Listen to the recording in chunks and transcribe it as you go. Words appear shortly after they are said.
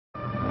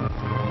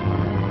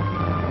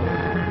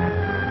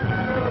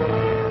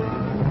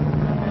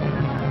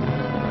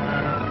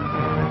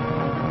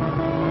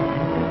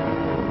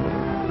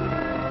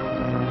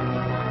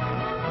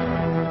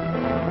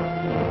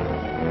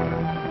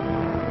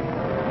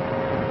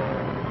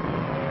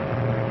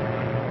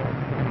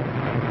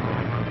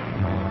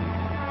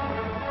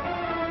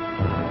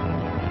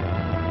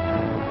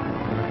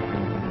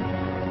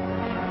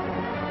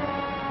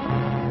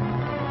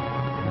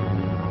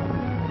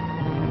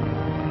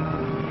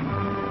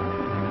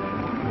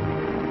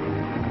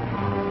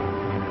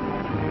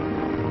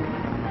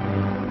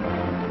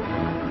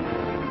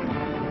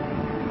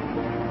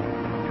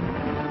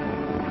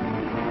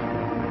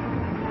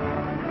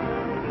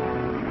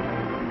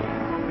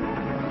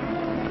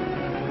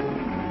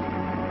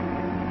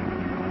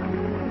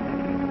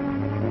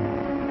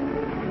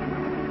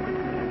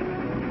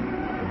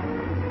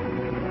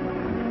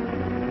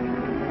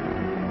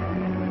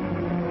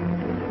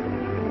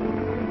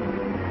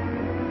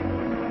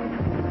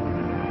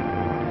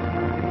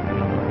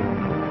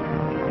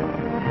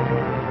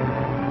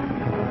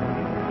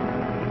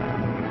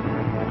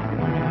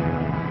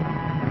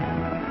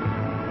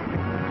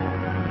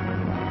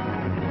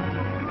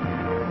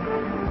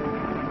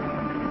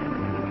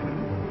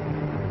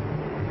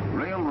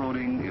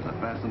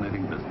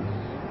fascinating business.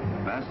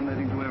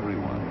 Fascinating to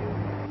everyone.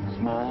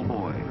 Small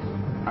boys,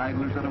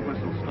 idlers at a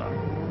whistle stop,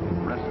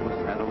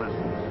 restless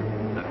adolescents,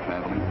 the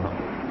traveling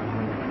public.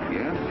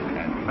 Yes,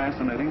 and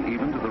fascinating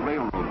even to the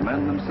railroad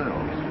men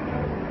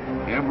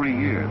themselves. Every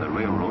year, the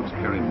railroads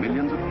carry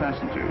millions of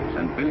passengers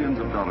and billions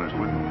of dollars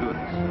worth of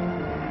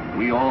goods.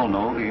 We all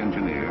know the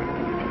engineer,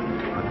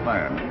 the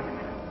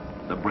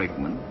fireman, the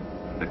brakeman,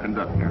 the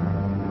conductor,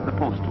 the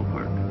postal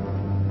clerk.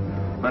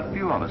 But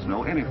few of us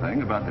know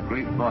anything about the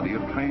great body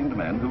of trained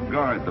men who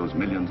guard those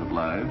millions of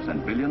lives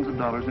and billions of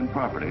dollars in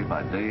property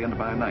by day and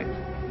by night.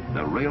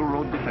 The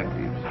railroad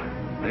detectives.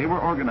 They were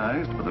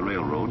organized for the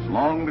railroads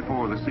long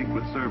before the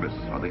Secret Service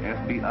or the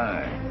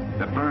FBI,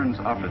 the Burns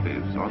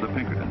operatives or the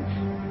Pinkertons.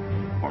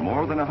 For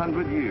more than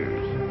 100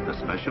 years, the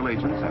special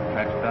agents have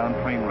tracked down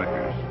train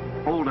wreckers,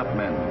 hold-up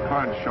men,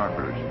 card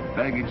sharpers,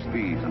 baggage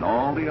thieves, and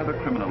all the other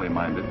criminally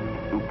minded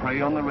who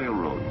prey on the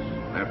railroads,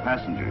 their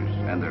passengers,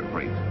 and their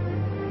freight.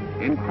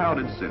 In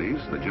crowded cities,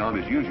 the job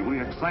is usually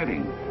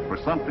exciting, for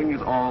something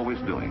is always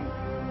doing.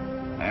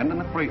 And in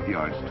the freight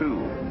yards, too,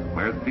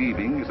 where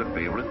thieving is a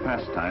favorite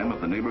pastime of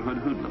the neighborhood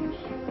hoodlums.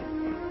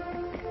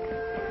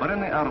 But in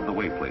the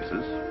out-of-the-way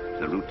places,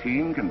 the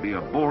routine can be a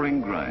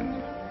boring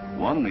grind,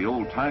 one the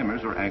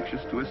old-timers are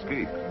anxious to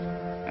escape.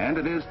 And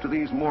it is to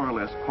these more or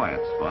less quiet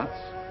spots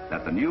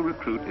that the new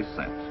recruit is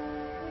sent.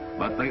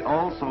 But they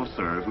also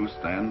serve who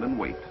stand and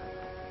wait.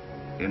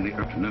 In the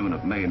afternoon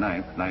of May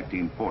 9th,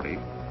 1940,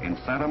 in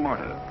Santa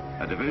Marta,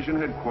 a division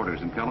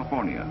headquarters in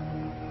California,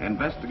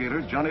 investigator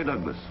Johnny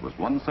Douglas was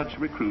one such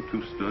recruit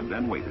who stood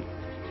and waited,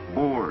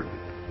 bored,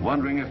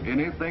 wondering if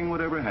anything would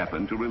ever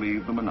happen to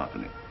relieve the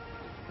monotony.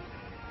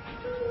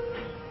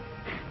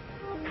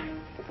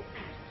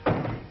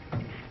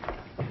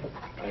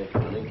 Hey,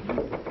 Johnny.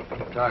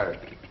 I'm tired.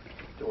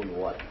 Doing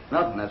what?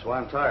 Nothing, that's why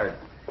I'm tired.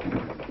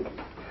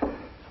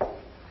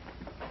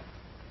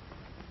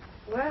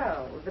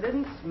 Well, if it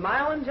isn't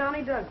smiling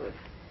Johnny Douglas,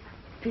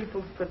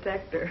 people's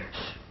protector.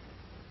 Shh.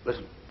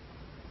 Listen.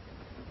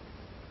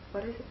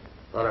 What is it?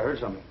 Thought I heard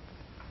something.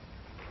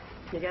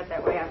 You got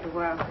that way after a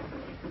while.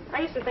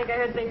 I used to think I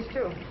heard things,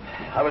 too.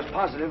 I was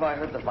positive I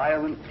heard the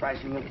violent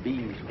thrashing of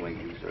bees'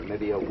 wings, or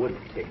maybe a wood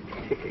tick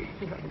ticking.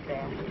 You're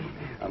dandy.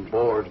 I'm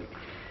bored.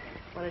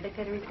 Want to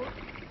dictate a report?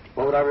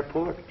 What would I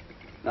report?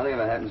 Nothing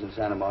ever happens in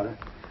Santa Marta.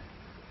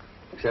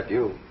 Except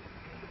you.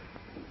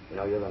 You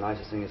know, you're the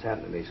nicest thing that's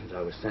happened to me since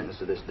I was sentenced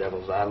to this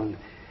Devil's Island.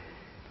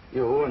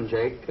 You and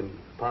Jake and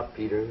Pop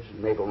Peters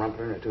and Mabel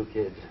Rumper and her 2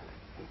 kids.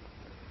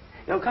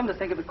 You know, come to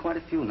think of it, quite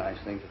a few nice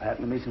things have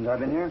happened to me since I've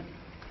been here.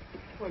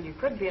 Well, you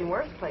could be in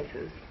worse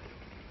places.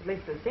 At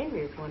least the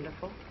scenery is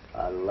wonderful.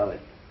 I love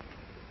it.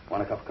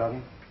 Want a cup of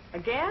coffee?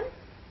 Again?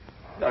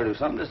 Gotta do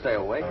something to stay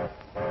awake.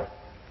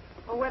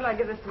 Oh, wait till I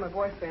give this to my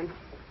boyfriend.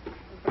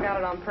 I forgot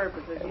it on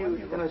purpose, as usual.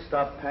 You're gonna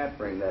stop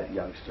pampering that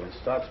youngster and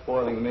start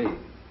spoiling me.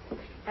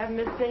 Haven't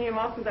missed seeing him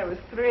off since I was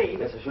 3.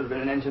 Guess I should have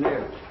been an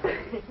engineer.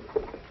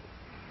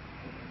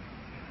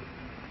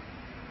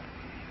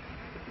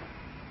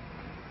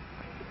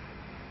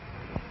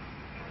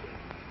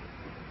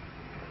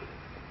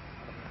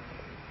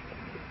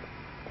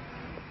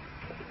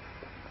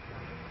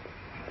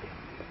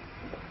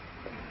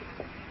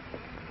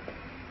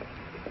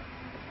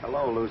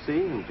 Hello,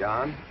 Lucy and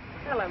John.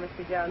 Hello,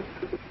 Mr. Jones.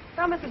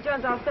 Tell Mr.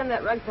 Jones I'll send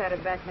that rug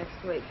pattern back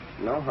next week.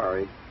 No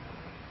hurry.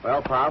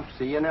 Well, Pop,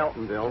 see you in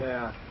Eltonville.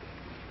 Yeah.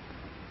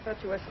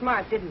 Thought you were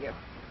smart, didn't you?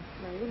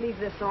 Now, you leave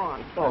this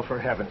on. Oh, for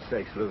heaven's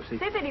sakes, Lucy.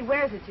 See that he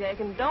wears it, Jake,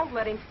 and don't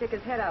let him stick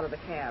his head out of the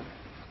cab.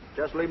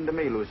 Just leave him to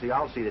me, Lucy.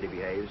 I'll see that he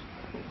behaves.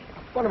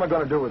 What am I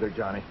going to do with her,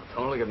 Johnny?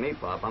 Don't look at me,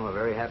 Pop. I'm a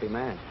very happy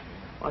man.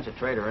 Why don't you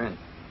trade her in?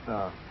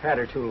 Had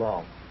her too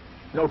long.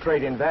 No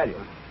trade-in value.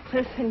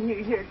 Listen,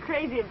 you're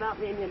crazy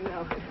about me, and you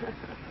know it.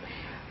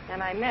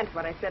 And I meant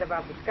what I said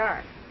about the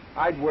scarf.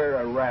 I'd wear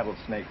a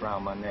rattlesnake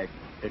round my neck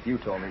if you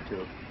told me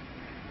to.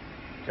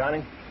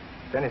 Johnny,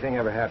 if anything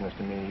ever happens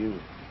to me, you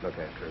look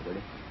after her, will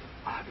you?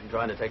 I've been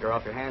trying to take her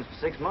off your hands for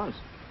 6 months.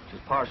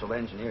 She's partial to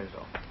engineers,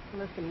 though.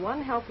 Listen,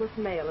 one helpless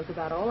male is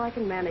about all I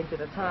can manage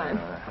at a time.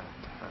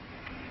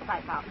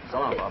 Bye, Pop. So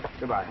long, Pop.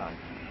 Goodbye, hon.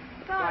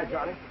 Bye,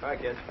 Johnny. Bye,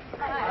 kids.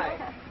 Bye.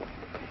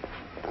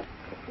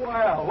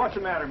 Well, what's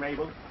the matter,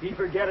 Mabel? Did he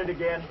forget it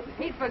again?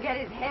 He'd forget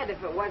his head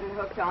if it wasn't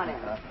hooked on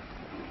him.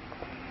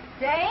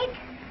 Jake,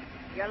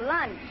 your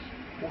lunch.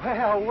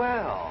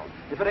 Well.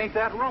 If it ain't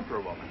that Rumper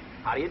woman.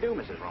 How do you do,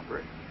 Mrs.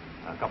 Rumper?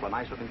 A couple of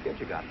nice-looking kids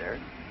you got there.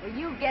 Well,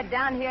 you get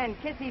down here and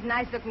kiss these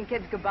nice-looking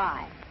kids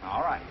goodbye.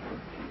 All right.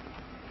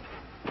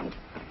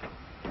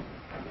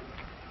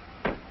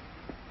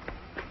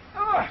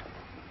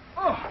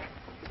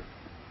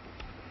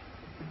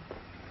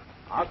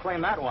 I'll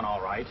claim that one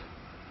all right.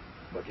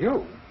 But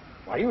you?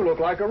 Why, you look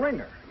like a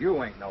ringer.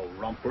 You ain't no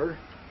Rumper.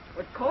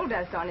 With coal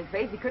dust on his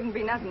face, he couldn't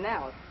be nothing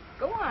else.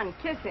 Go on,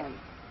 kiss him.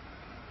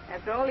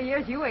 After all the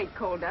years you ate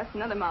coal dust,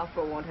 another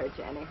mouthful won't hurt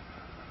you any.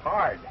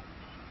 Hard.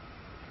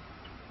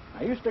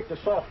 Now, you stick to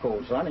soft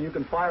coal, son, and you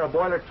can fire a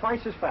boiler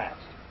twice as fast.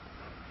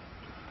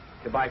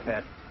 Goodbye,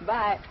 Pet.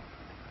 Bye.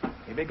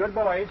 You be good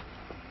boys.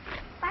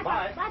 Bye.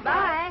 Bye.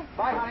 Bye.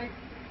 Bye, honey.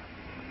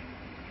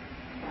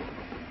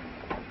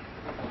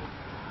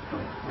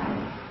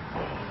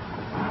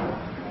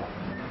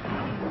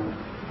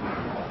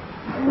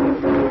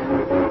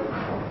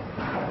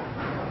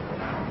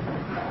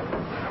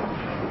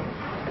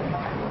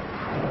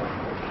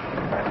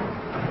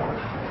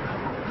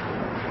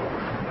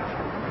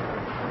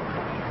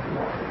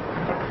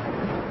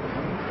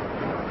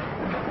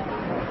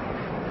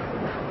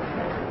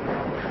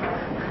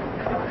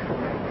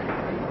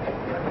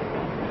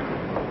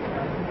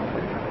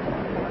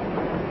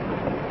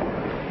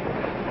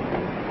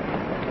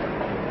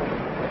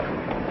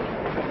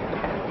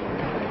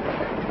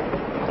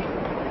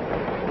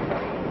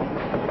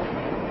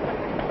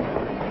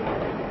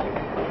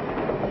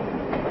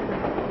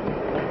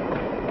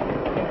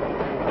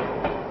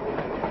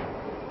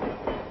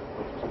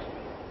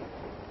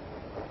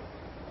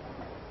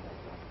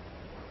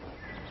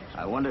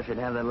 wonder if you'd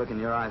have that look in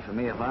your eye for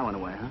me if I went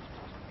away, huh?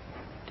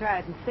 Try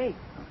it and see.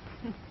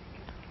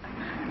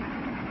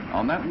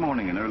 On that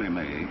morning in early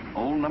May,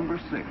 old number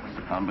 6,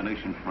 a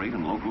combination freight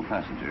and local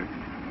passenger,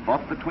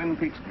 fought the Twin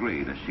Peaks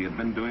grade as she had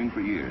been doing for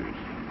years.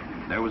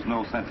 There was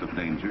no sense of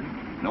danger,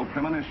 no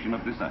premonition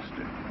of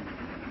disaster.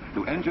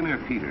 To Engineer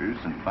Peters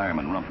and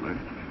Fireman Rumpler,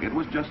 it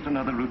was just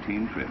another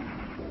routine trip.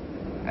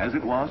 As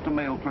it was to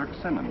mail clerk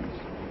Simmons,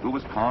 who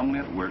was calmly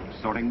at work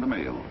sorting the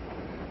mail.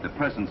 The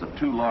presence of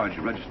 2 large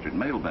registered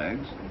mail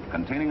bags,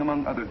 containing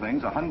among other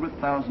things a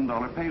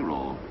 $100,000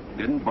 payroll,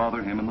 didn't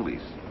bother him in the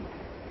least.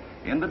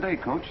 In the day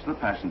coach, the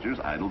passengers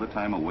idled the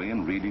time away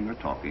in reading or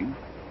talking,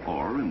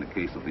 or, in the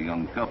case of the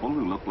young couple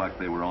who looked like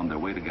they were on their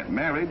way to get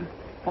married,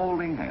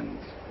 holding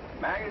hands.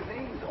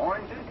 Magazines,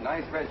 oranges,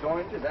 nice fresh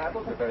oranges,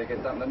 apples. We better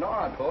get something to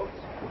gnaw on, folks.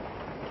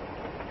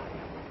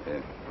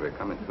 We're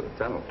coming to a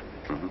tunnel.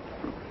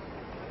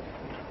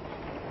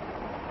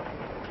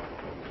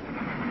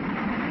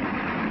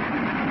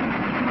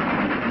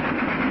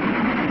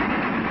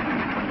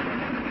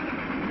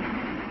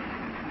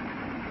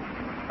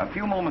 A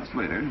few moments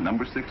later,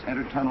 number 6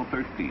 entered tunnel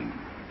 13.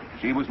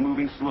 She was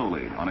moving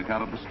slowly on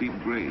account of the steep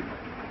grade,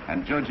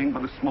 and judging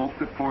by the smoke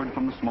that poured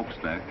from the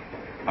smokestack,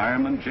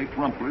 Fireman Jake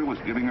Rumpler was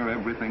giving her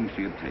everything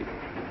she had taken.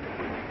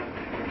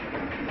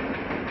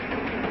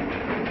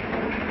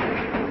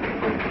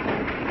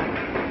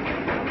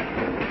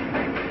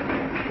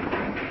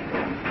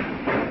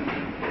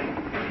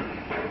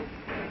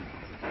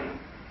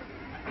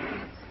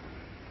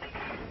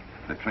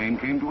 The train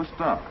came to a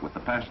stop with the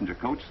passenger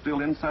coach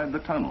still inside the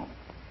tunnel.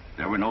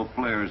 There were no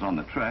flares on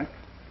the track,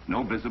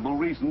 no visible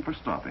reason for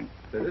stopping.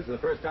 This is the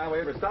first time we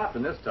ever stopped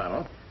in this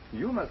tunnel.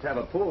 You must have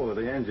a pull with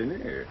the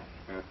engineer.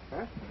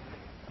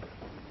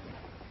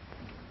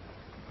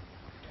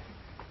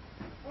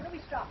 What are we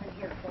stopping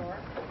here for?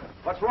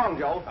 What's wrong,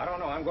 Joe? I don't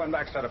know. I'm going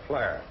back to set a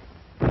flare.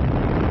 Move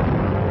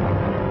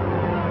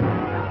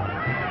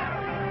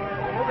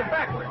it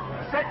backward.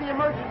 Set the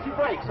emergency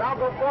brakes. I'll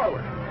go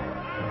forward.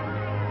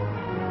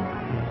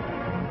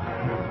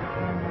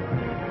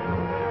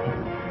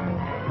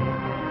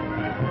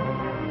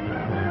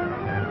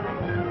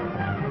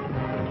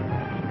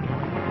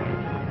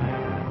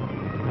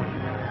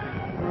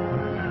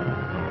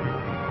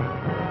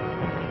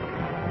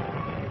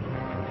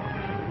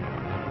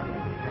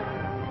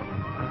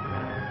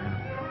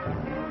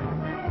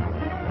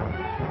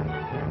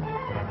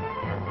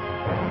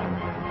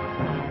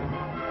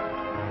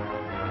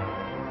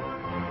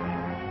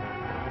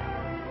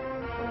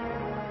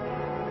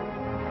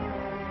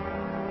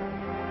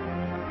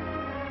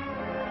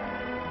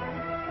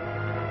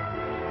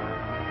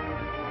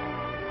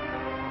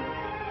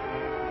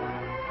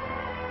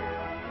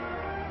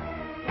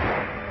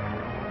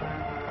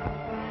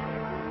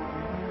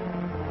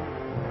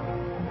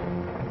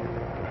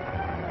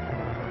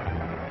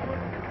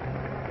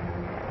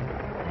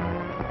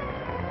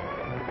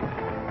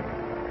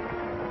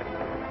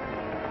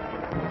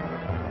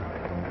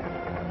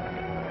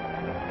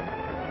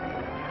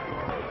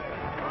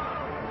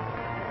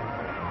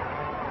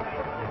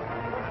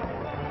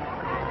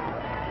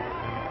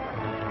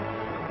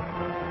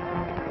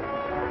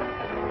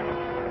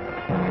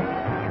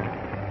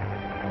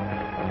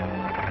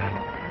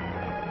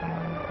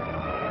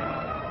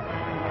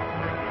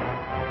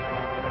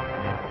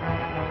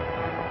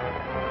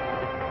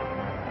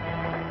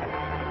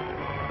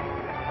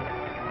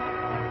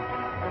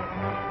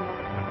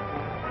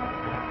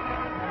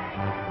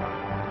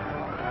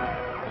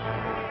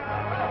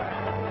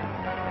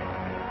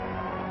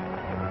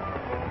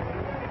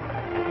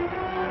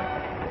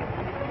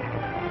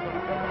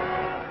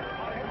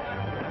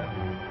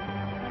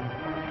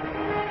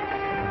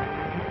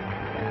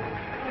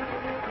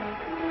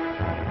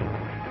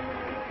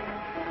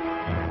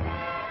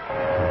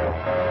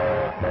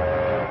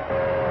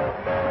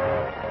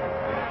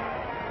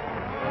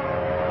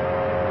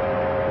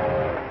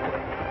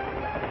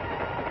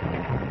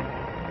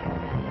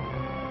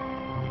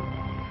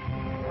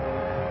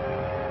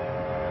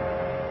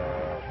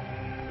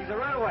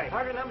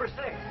 Target number 6.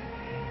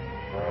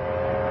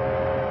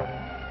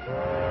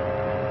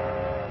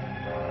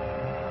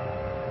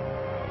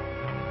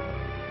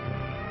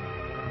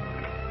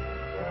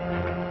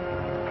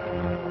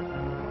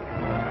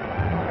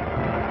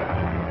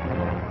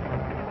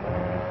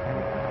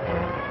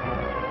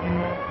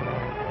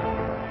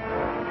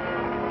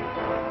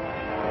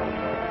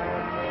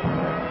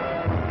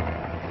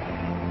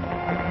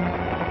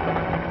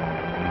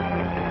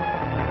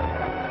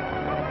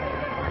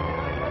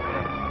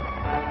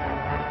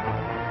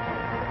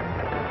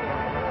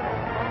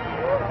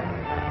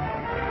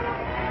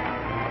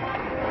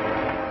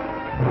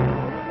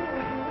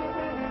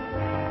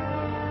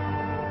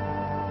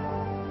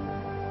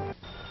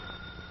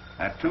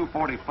 At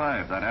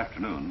 2:45 that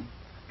afternoon,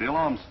 Bill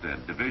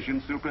Olmsted,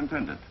 Division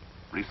Superintendent,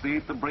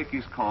 received the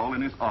brakies call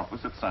in his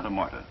office at Santa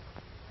Marta.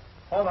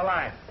 Hold the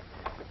line.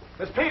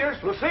 Miss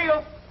Peters,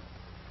 Lucille.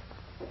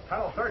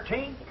 Tunnel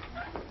 13.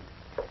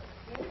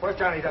 Where's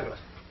Johnny Douglas?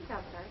 He's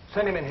outside.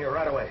 Send him in here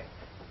right away.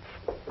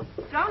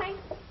 Johnny?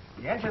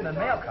 The engine and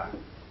mail car.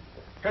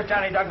 Here's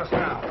Johnny Douglas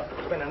now.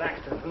 There's been an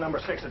accident from number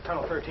 6 at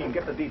Tunnel 13.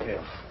 Get the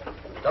details.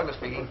 Douglas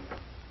speaking.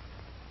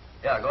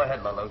 Yeah, go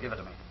ahead, Ludlow. Give it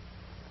to me.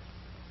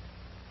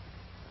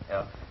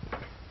 Yeah.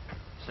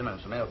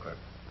 Simmons, the mail clerk.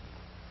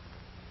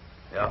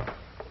 Yeah.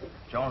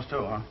 Jones,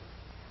 too, huh?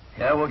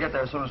 Yeah, we'll get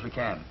there as soon as we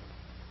can.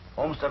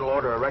 Olmsted will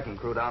order a wrecking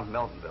crew down from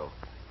Meltonville.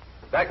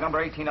 Back number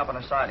 18 up on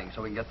a siding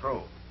so we can get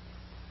through.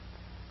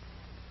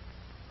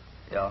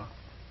 Yeah.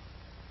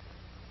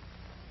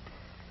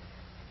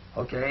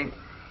 Okay.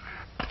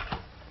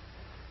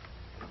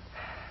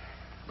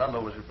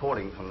 Ludlow was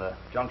reporting from the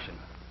junction.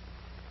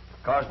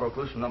 Cars broke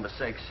loose from number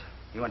 6.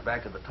 He went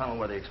back to the tunnel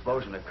where the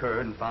explosion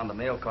occurred and found the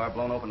mail car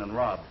blown open and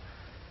robbed.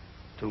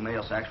 2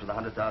 mail sacks with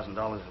 $100,000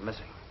 are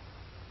missing.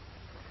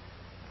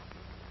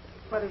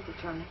 What is it,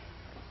 Johnny?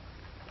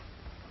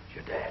 It's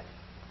your dad.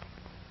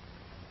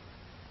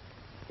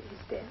 He's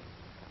dead.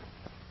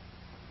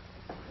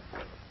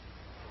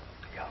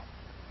 Yeah.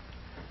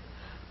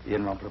 He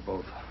and Rumpler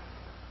both,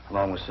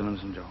 along with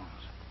Simmons and Jones.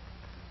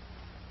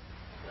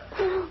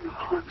 Oh,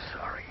 I'm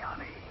sorry,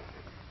 honey.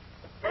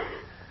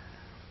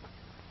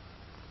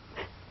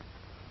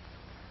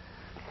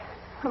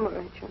 I'm all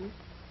right, Johnny.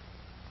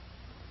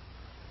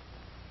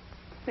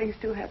 Things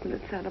do happen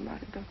in Santa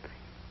Marta, don't they?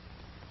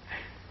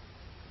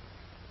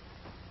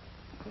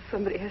 Well,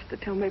 somebody has to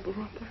tell Mabel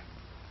Rumpler.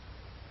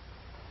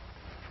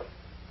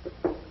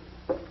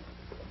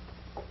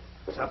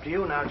 It's up to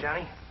you now,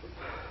 Johnny.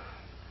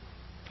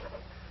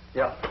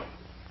 Yeah.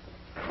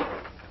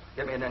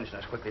 Get me an engine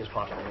as quickly as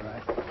possible, all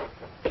right?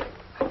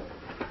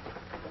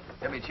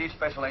 Get me Chief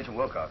Special Agent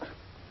Wilcox.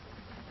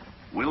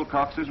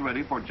 Wilcox is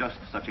ready for just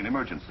such an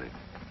emergency.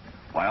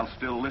 While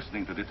still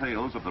listening to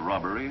details of the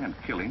robbery and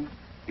killing,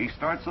 he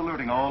starts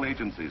alerting all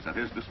agencies at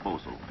his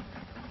disposal.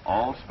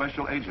 All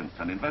special agents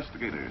and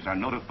investigators are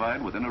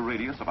notified within a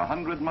radius of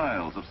 100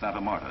 miles of Santa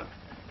Marta.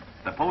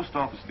 The Post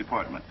Office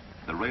Department,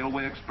 the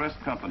Railway Express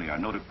Company are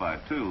notified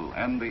too,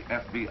 and the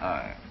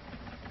FBI.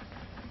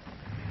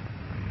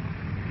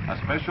 A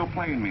special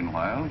plane,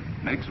 meanwhile,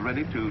 makes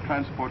ready to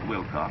transport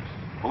Wilcox,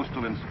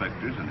 postal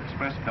inspectors, and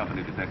express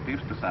company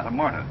detectives to Santa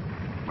Marta,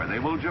 where they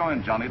will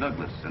join Johnny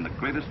Douglas in the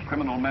greatest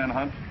criminal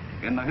manhunt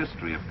in the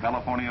history of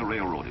California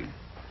railroading.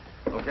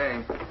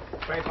 Okay.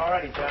 Train's all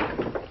ready,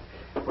 John.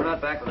 We're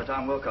not back by the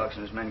time Wilcox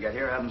and his men get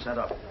here. Have them sent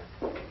up.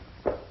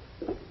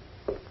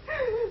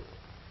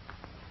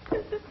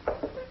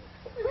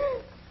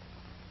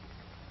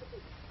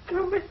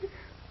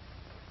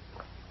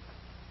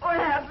 What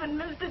happened,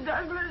 Mr.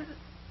 Douglas?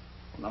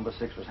 Number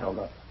 6 was held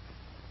up.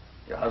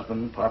 Your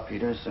husband, Pop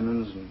Peters,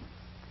 Simmons, and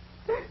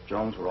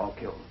Jones were all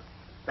killed.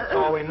 That's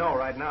all we know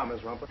right now,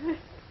 Miss Rumpler.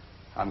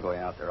 I'm going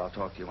out there. I'll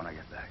talk to you when I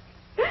get back.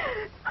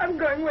 I'm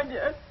going with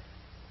you.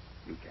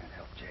 You can't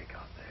help Jake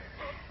out there.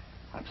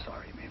 I'm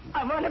sorry, Mabel.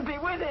 I want to be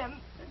with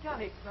him.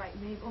 Johnny's right,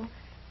 Mabel.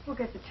 We'll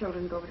get the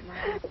children to go over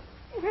tonight.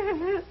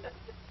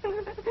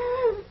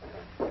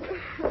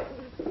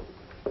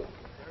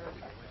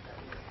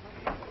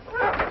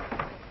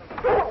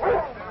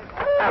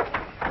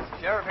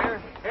 Sheriff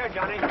here? Here,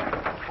 Johnny.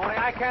 Only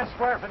I can't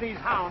swear for these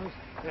hounds.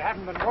 They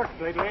haven't been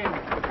worked lately, and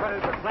the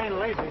critters are plain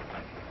lazy.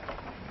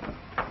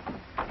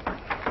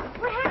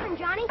 What happened,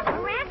 Johnny?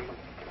 A wreck?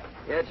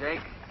 Yeah,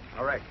 Jake.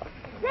 All right.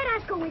 Let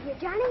us go with you,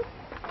 Johnny.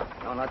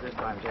 No, not this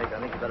time, Jake. I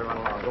think you better run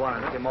along. Go on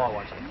and hit him all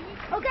once.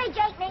 Okay,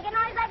 Jake, make a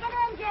noise like an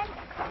engine.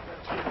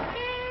 Ding,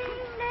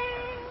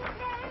 ding,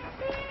 ding,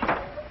 ding.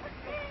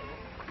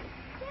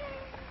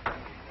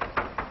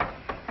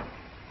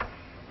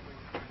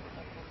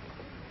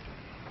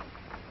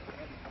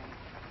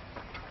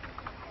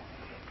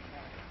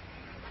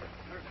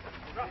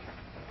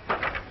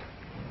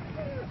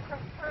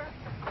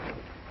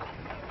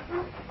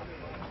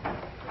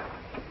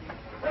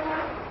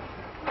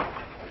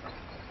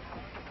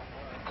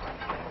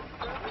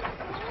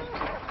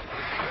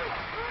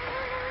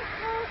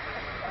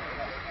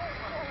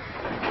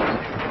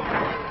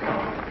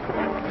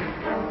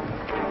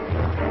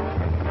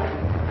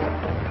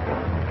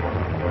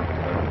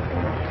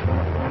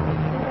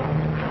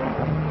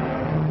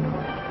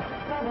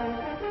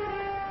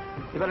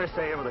 You better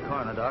stay here with the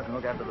coroner, Doc, and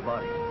look after the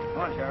body.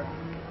 Come on, Sheriff.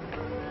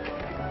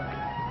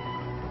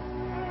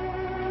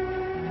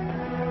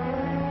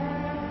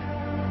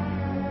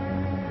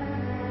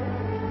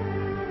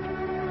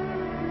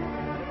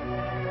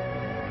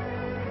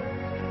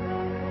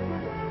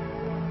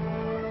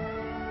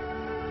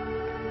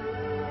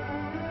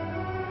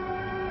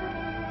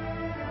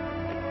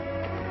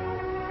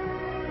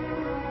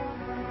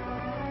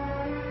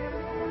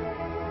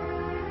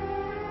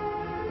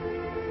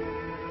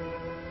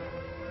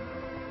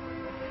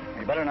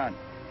 You better not.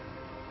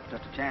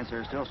 Just a chance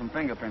there's still some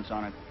fingerprints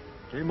on it.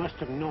 They must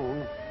have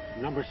known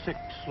number 6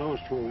 slows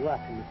to a walk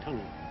in the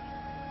tunnel.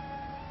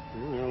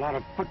 Well, there are a lot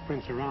of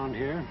footprints around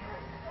here,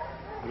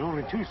 but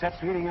only 2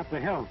 sets leading up the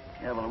hill.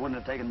 Yeah, well, it wouldn't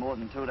have taken more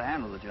than 2 to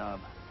handle the job.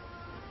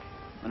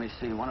 Let me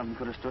see. One of them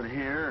could have stood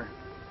here.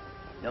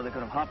 The other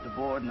could have hopped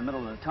aboard in the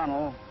middle of the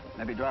tunnel,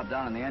 maybe dropped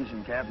down in the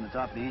engine cab in the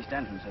top of the east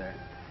entrance there.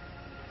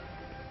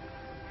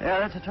 Yeah,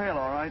 that's a trail,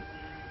 all right.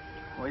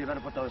 Well, you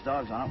better put those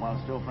dogs on it while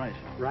it's still fresh.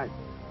 Right.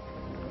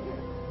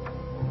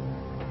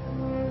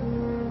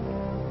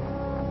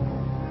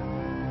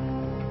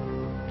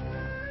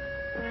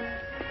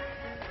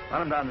 Run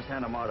them down to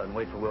Santa Marta and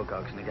wait for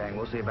Wilcox and the gang.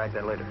 We'll see you back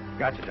there later.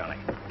 Gotcha, Johnny.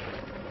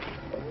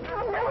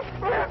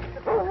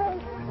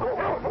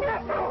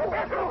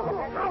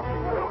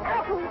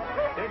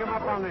 Take them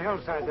up on the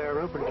hillside there,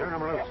 Rube, and turn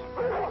them loose.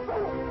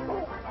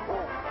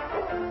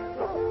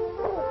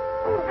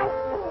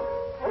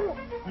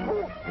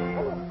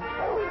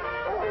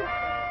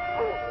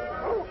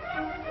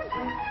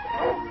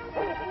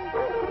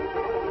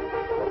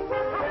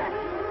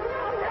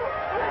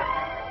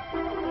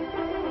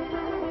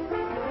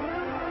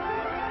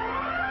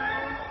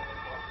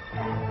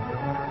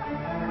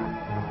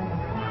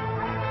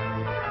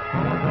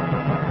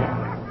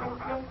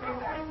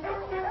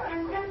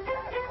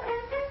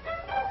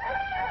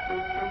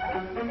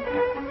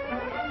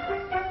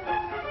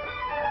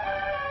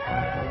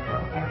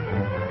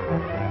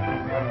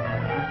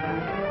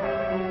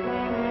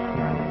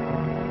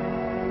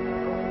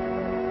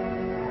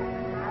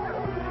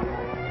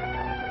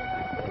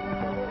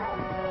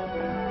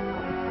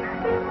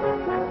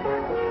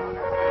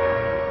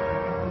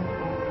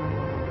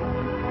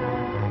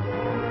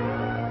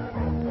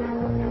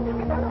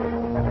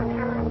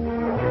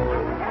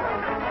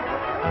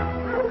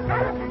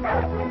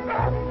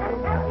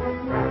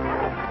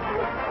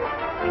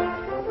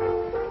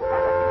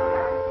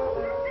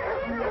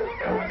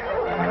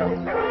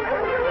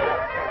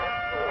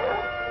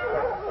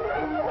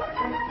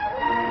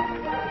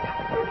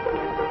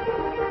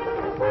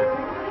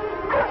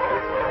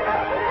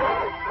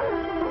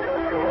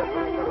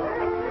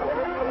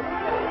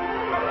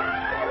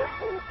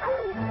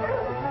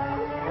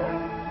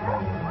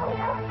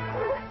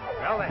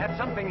 Well, they had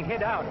something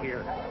hid out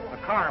here. A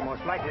car,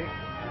 most likely.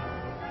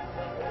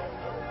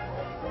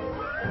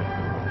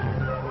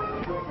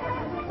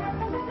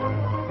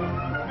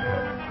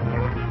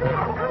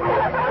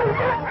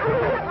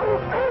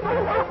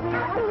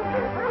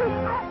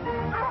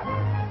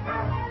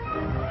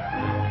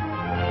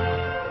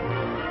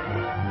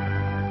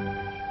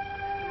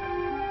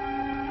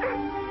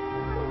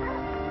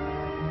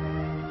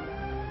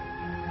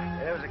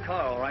 There's a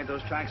car, all right.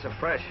 Those tracks are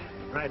fresh.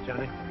 Right,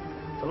 Johnny.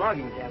 It's a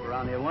logging camp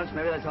around here once.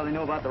 Maybe that's how they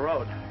know about the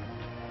road.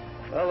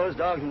 Well, those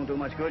dogs won't do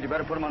much good. You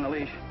better put them on the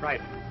leash. Right.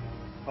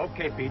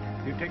 Okay, Pete.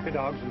 You take the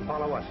dogs and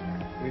follow us.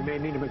 We may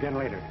need them again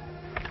later.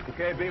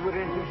 Okay, be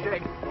within 2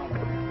 shake.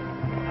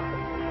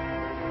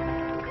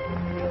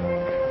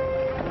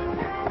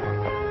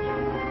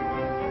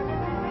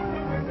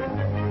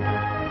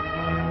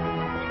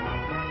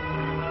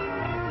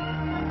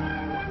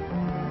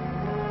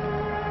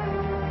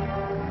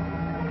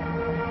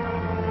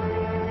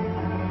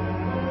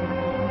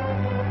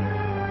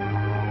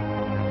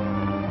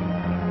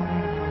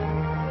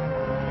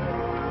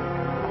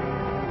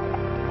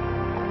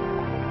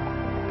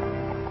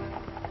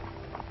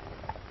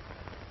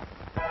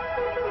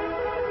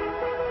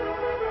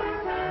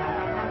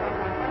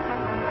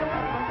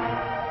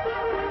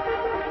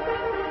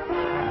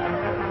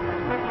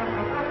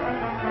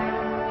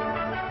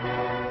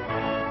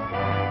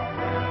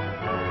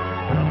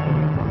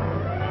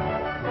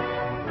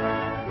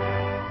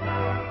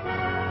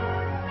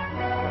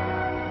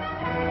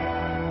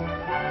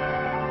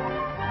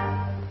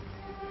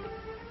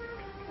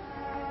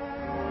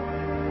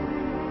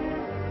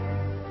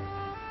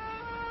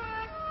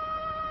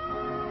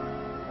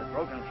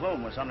 Broken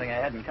flume was something I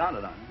hadn't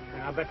counted on.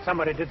 Yeah, I bet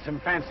somebody did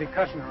some fancy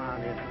cussing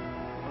around here.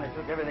 Well, they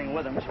took everything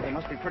with them, so they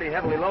must be pretty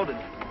heavily loaded.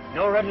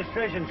 No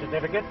registration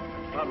certificate.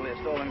 Probably a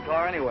stolen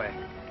car anyway.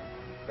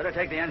 Better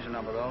take the engine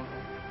number, though.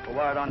 We'll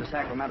wire it on to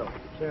Sacramento.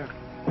 Sure.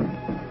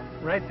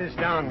 Write this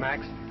down,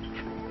 Max.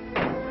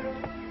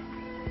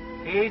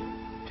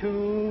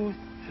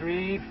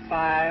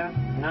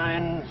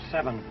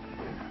 823597.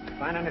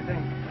 Find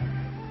anything?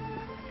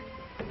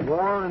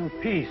 War and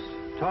Peace,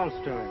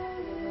 Tolstoy.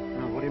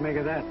 Now, what do you make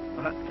of that?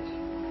 Well,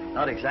 it's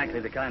not exactly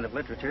the kind of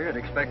literature you'd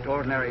expect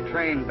ordinary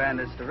trained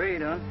bandits to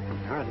read, huh?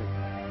 Hardly.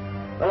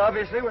 Well,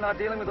 obviously, we're not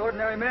dealing with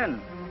ordinary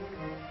men.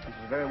 This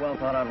is a very well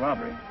thought out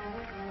robbery.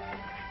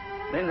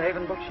 Lynn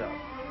Haven Bookshop.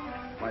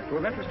 Might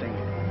prove interesting.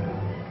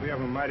 We have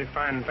a mighty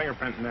fine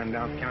fingerprint man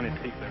down at the county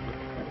seat there.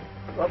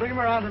 Well, bring him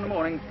around in the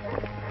morning.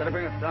 Better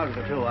bring a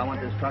photographer, too. I want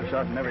this truck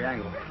shot from every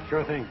angle.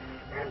 Sure thing.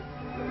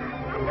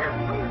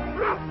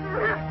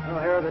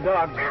 Well, here are the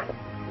dogs.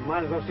 We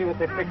might as well see what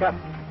they pick up.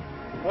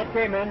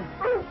 Okay, men.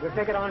 We'll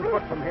take it on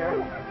foot from here.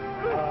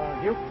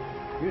 Duke,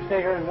 you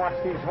stay here and watch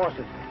these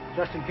horses,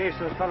 just in case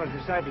those fellows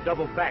decide to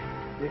double back.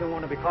 We don't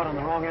want to be caught on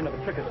the wrong end of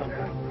the trick or something.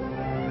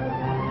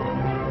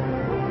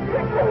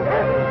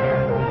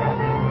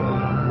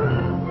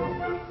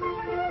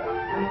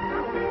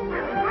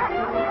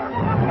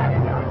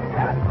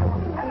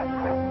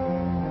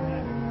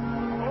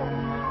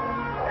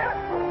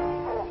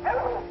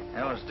 You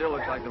know, it still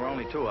looks like there were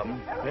only two of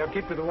them. They'll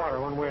keep to the water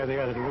one way or the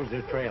other to lose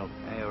their trail.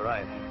 Yeah, you're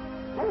right.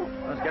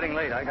 Well, it's getting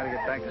late. I gotta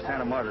get back to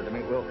Santa Marta to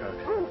meet Wilcox.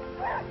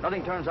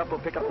 Nothing turns up, we'll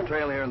pick up the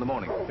trail here in the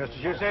morning. Just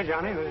as you say,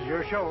 Johnny. This is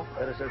your show.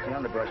 Better search the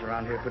underbrush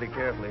around here pretty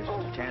carefully. There's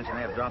just a chance they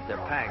may have dropped their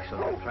packs, so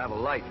they'll travel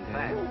light and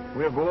fast.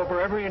 We'll go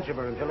over every inch of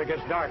it until it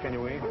gets dark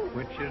anyway,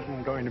 which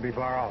isn't going to be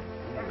far off.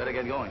 Better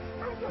get going.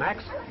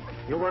 Max,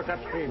 you work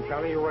upstream.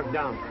 Charlie, you work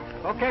down.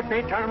 Okay,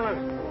 Pete, turn them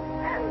loose.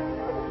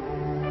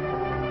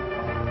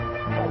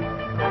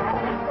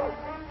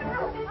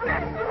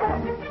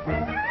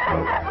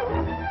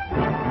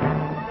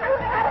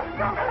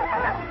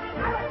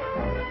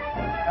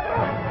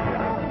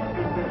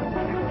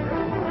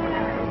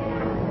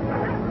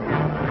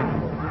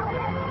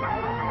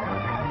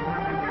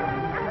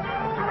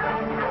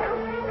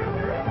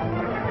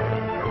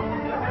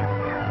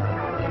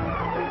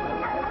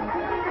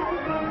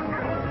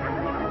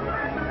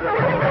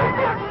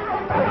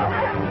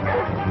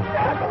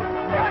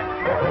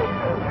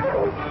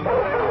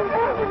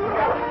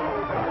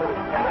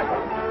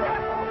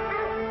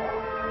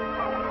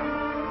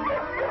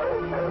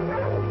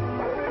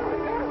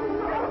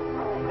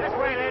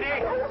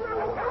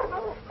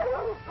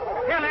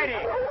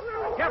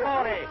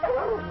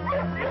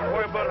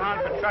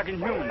 Tracking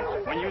humans.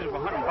 When you use it for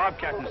hunting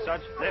bobcats and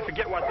such, they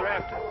forget what they're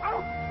after.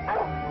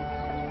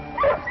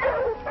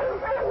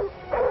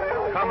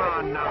 Come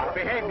on now,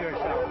 behave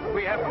yourself.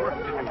 We have work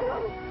to do.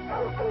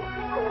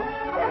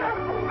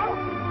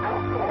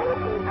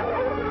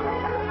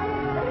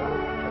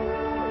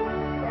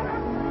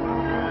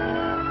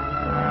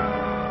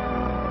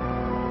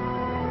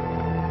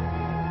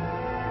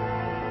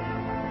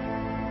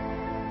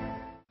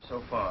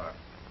 So far,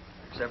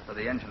 except for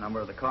the engine number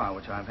of the car,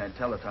 which I've had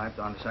teletyped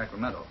on to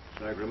Sacramento.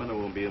 Sacramento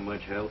won't be of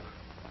much help.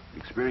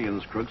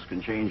 Experienced crooks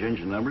can change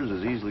engine numbers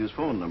as easily as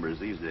phone numbers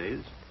these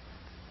days.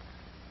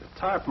 The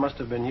tarp must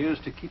have been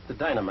used to keep the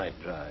dynamite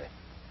dry.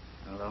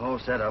 Well, the whole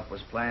setup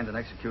was planned and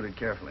executed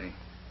carefully.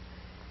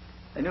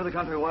 They knew the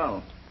country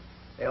well.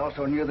 They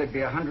also knew there'd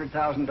be a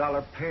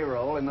 $100,000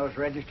 payroll in those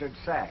registered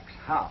sacks.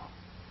 How?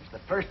 It's the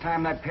first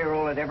time that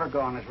payroll had ever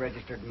gone as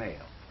registered mail.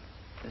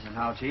 This is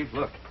how, Chief.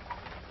 Look.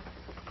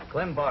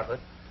 Clem Bartlett,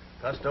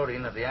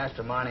 custodian of the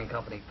Astor Mining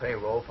Company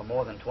payroll for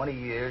more than 20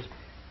 years,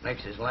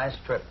 makes his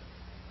last trip.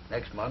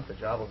 Next month, the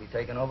job will be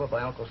taken over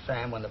by Uncle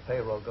Sam when the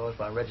payroll goes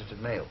by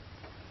registered mail.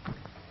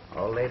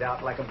 All laid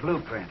out like a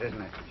blueprint,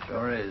 isn't it?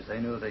 Sure is. They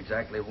knew that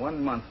exactly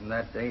 1 month from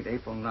that date,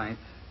 April 9th,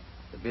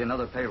 there'd be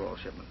another payroll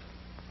shipment.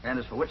 And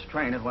as for which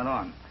train it went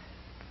on.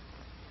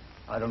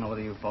 I don't know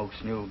whether you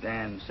folks knew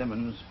Dan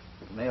Simmons,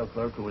 the mail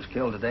clerk who was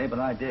killed today, but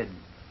I did.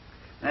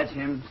 That's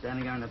him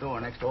standing there in the door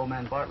next to old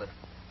man Bartlett.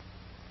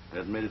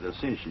 That made it a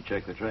cinch to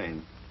check the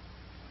train.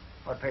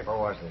 What paper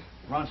was this?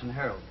 Bronson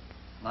Herald.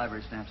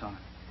 Library stamps on it.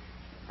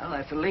 Well,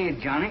 that's a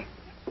lead, Johnny.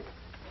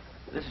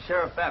 This is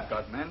Sheriff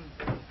Babcock, men.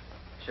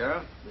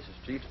 Sheriff, this is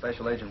Chief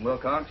Special Agent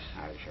Wilcox.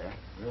 Hi, Sheriff.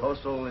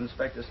 Postal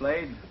Inspector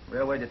Slade.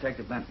 Railway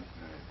Detective Benton.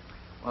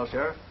 Well,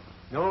 Sheriff?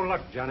 No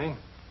luck, Johnny.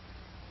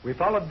 We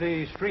followed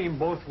the stream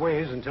both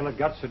ways until it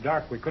got so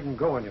dark we couldn't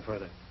go any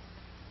further.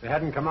 They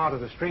hadn't come out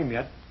of the stream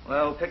yet.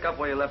 Well, pick up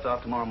where you left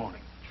off tomorrow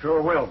morning.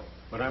 Sure will,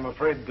 but I'm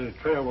afraid the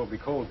trail will be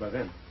cold by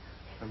then.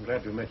 I'm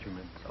glad to meet you,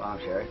 men. So long,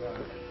 Sheriff.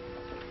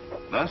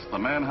 Thus the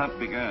manhunt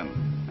began,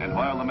 and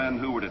while the men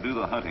who were to do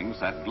the hunting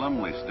sat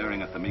glumly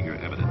staring at the meager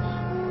evidence,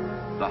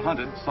 the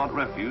hunted sought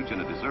refuge in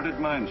a deserted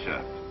mine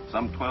shaft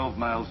some 12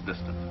 miles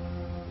distant.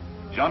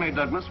 Johnny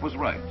Douglas was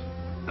right.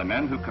 The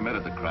men who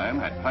committed the crime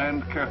had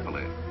planned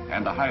carefully,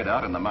 and the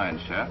hideout in the mine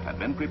shaft had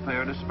been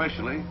prepared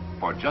especially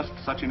for just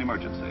such an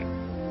emergency.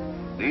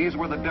 These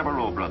were the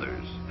Devereaux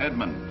brothers,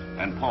 Edmond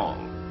and Paul.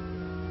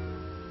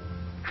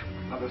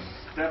 Another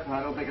step, and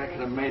I don't think I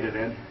could have made it,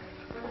 Ed.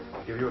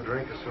 I'll give you a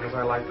drink as soon as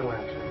I light the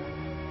lantern.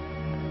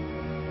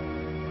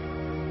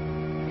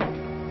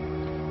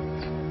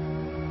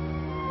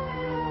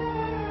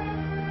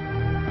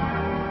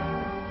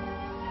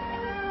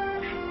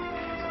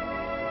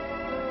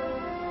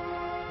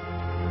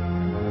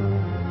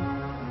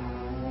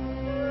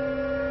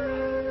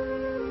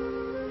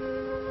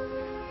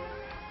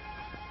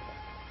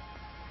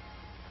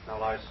 Now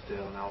lie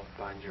still and I'll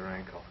bind your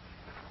ankle.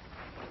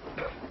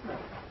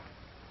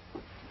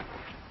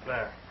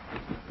 There.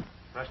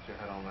 Rest your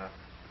head on that.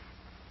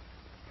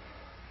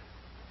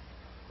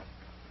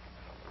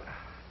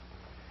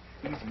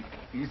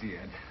 Easy,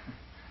 Ed.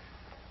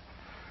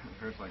 It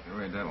hurts like the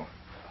red devil.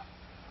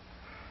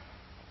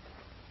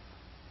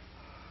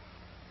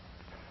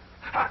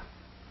 I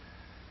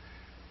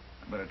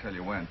better tell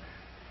you when.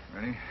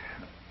 Ready?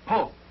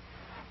 Pull!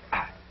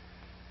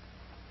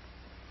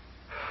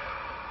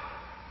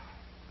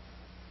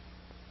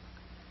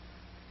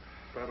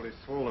 Badly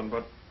swollen,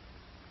 but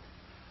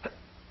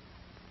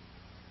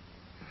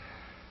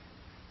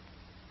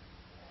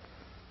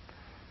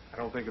I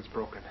don't think it's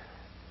broken.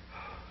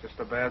 Just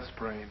a bad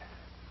sprain.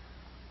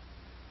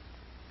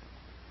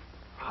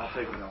 I'll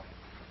take it off.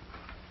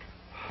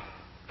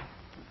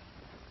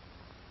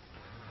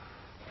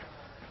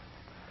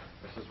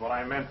 This is what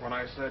I meant when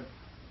I said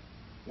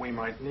we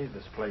might need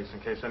this place in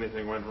case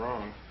anything went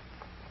wrong.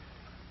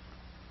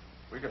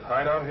 We could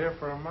hide out here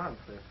for a month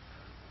if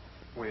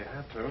we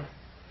had to.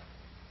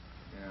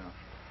 Yeah.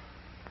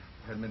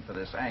 If it hadn't been for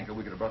this anchor,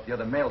 we could have brought the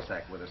other mail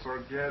sack with us.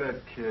 Forget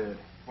it, kid. It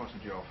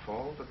wasn't your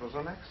fault. It was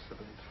an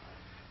accident.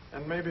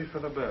 And maybe for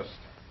the best.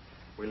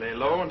 We lay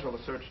low until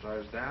the search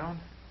dies down.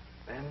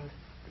 Then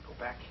we go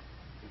back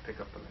and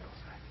pick up the mail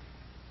sack.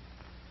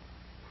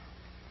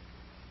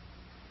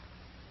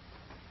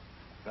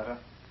 Better?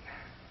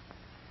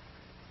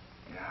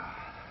 Yeah.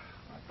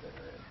 Not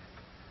better, Ed.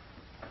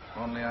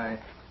 Only I...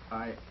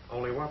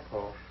 Only what,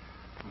 Paul?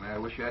 Only I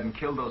wish you hadn't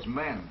killed those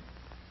men.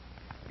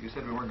 You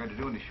said we weren't going to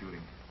do any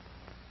shooting.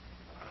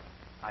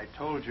 I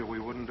told you we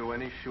wouldn't do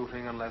any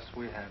shooting unless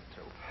we had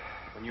to.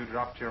 When you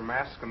dropped your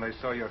mask and they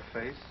saw your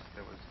face,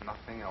 there was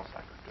nothing else I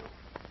could do.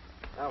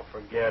 Now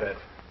forget it.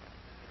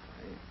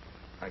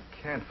 I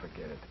can't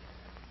forget it.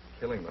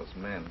 Killing those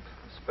men,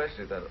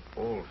 especially that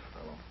old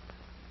fellow.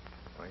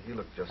 Why, he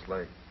looked just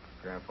like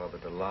Grandfather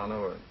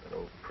Delano or that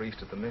old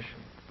priest at the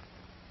mission.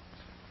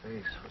 His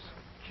face was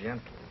so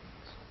gentle,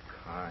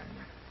 so kind.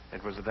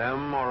 It was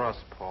them or us,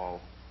 Paul.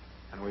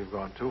 And we've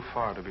gone too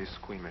far to be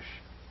squeamish.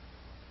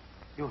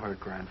 You heard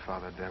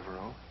Grandfather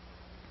Devereaux.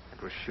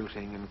 It was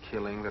shooting and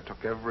killing that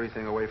took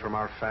everything away from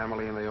our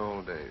family in the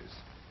old days.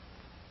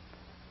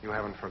 You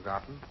haven't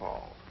forgotten,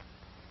 Paul.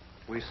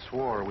 We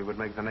swore we would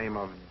make the name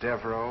of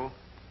Devereaux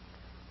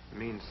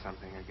mean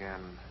something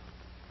again.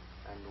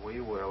 And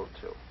we will,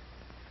 too.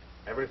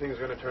 Everything's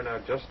going to turn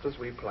out just as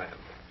we planned.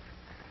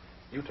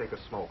 You take a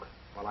smoke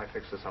while I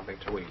fix us something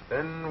to eat.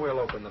 Then we'll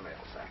open the mail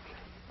sack.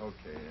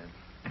 Okay,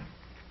 Ed.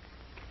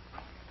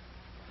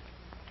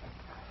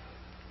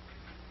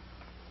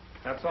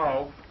 That's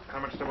all. How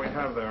much do we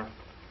have there?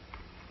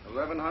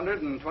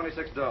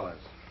 $1,126.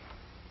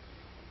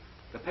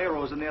 The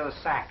payroll's in the other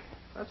sack.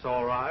 That's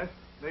all right.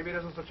 Maybe it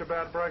isn't such a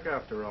bad break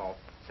after all.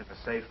 It's in a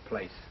safe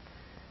place.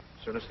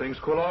 As soon as things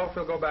cool off,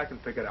 we'll go back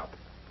and pick it up.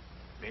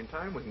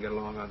 Meantime, we can get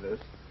along on this.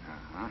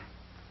 Uh-huh.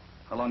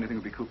 How long do you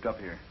think we'll be cooped up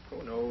here?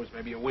 Who knows?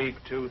 Maybe a week,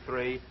 2,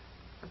 3.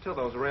 Until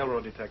those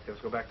railroad detectives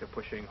go back to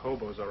pushing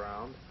hobos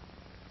around.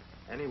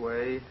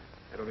 Anyway,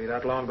 it'll be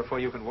that long before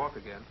you can walk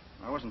again.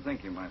 I wasn't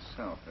thinking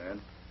myself, Ed.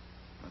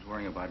 I was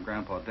worrying about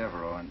Grandpa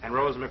Devereaux and... And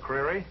Rose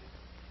McCreary?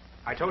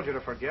 I told you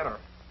to forget her.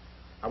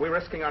 Are we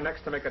risking our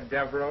necks to make a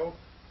Devereaux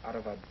out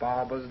of a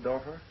barber's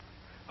daughter?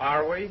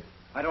 Are we?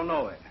 I don't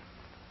know, Ed.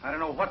 I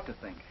don't know what to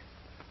think.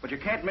 But you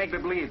can't make me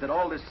believe that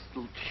all this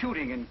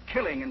shooting and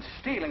killing and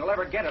stealing will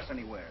ever get us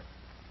anywhere.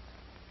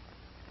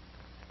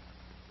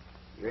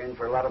 You're in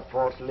for a lot of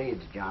false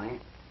leads, Johnny.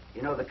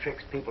 You know the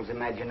tricks people's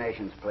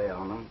imaginations play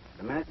on them.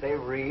 The minute they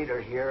read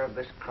or hear of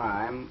this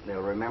crime,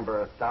 they'll remember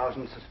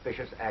 1,000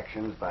 suspicious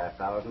actions by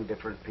 1,000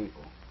 different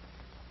people.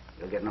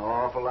 You'll get an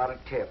awful lot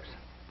of tips.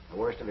 The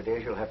worst of it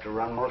is you'll have to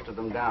run most of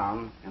them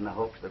down in the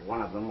hopes that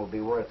one of them will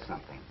be worth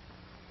something.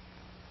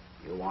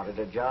 You wanted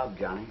a job,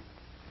 Johnny.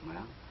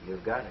 Well,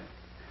 you've got it.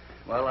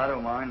 Well, I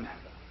don't mind.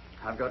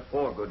 I've got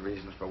 4 good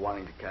reasons for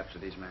wanting to capture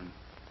these men.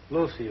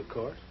 Lucy, of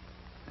course.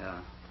 Yeah,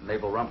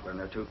 Mabel Rumpler and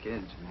their 2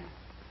 kids. Yeah.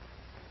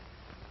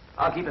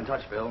 I'll keep in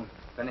touch, Bill.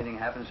 If anything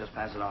happens, just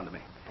pass it on to me.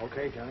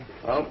 Okay, Johnny.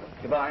 Well,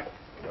 goodbye.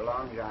 So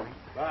long, Johnny.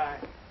 Bye.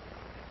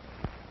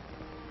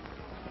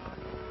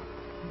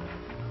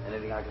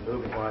 Anything I can do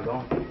before I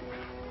go?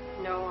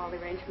 No, all the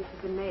arrangements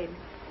have been made.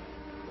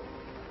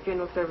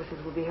 Funeral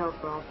services will be held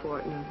for all 4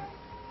 at noon.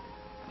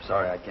 I'm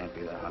sorry I can't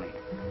be there, honey.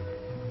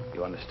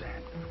 You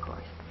understand? Of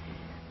course.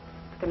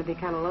 It's going to be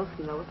kind of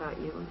lonesome, though, without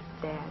you and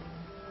Dad.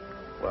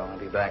 Well, I'll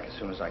be back as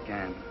soon as I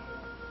can.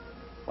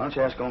 Why don't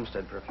you ask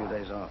Olmsted for a few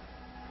days off?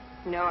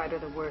 No, I'd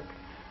rather work.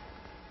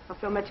 I'll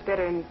feel much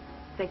better in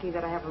thinking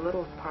that I have a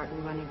little part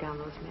in running down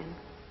those men.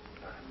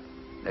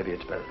 Maybe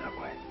it's better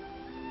that way.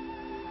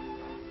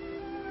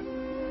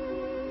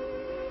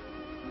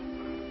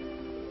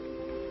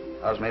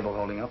 How's Mabel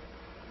holding up?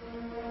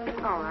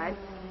 All right.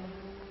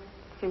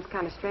 Seems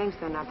kind of strange,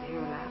 though, not to hear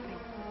her laughing.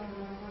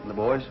 And the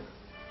boys?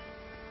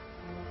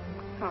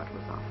 Oh, it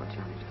was awful,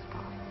 Johnny, just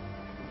awful.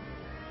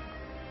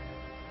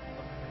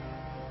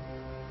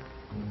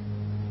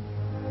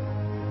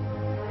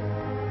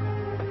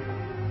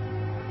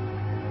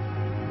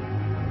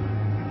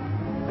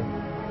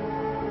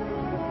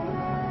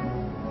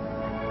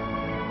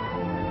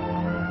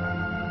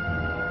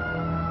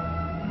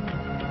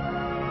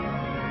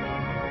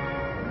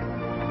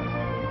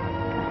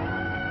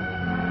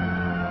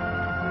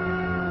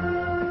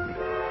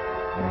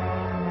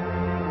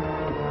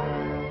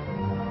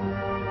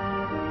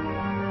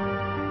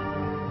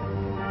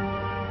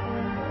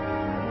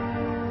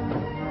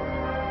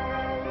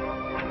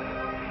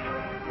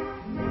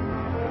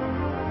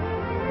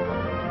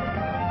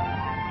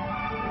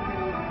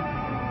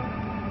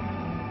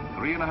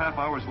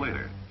 Hours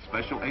later,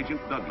 Special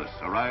Agent Douglas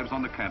arrives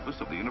on the campus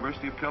of the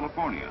University of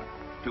California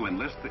to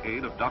enlist the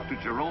aid of Dr.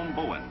 Jerome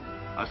Bowen,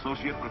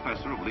 Associate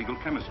Professor of Legal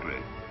Chemistry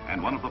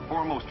and one of the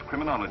foremost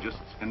criminologists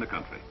in the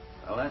country.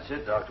 Well, that's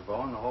it, Dr.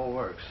 Bowen. The whole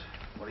works.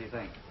 What do you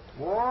think?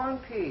 War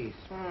and peace.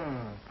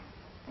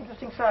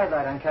 Interesting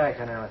sidelight on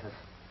character analysis.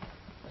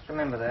 Just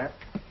remember that.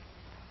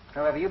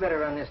 However, you better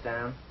run this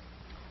down.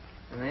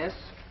 And this?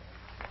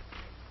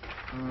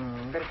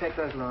 Better take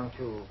those along,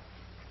 too.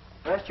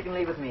 The rest you can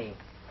leave with me.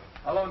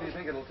 How long do you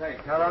think it'll take?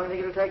 How long do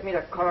you think it'll take me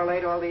to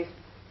correlate all these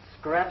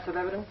scraps of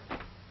evidence?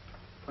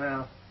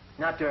 Well,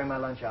 not during my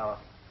lunch hour.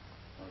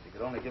 Well, if you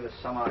could only give us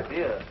some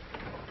idea.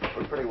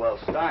 We're pretty well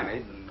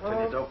stymied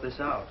until you dope this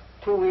out.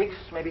 2 weeks,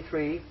 maybe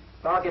 3.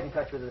 I'll get in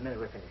touch with you the minute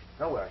we're finished.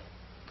 Don't worry.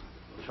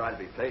 We'll try to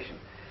be patient.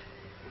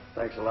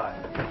 Thanks a lot.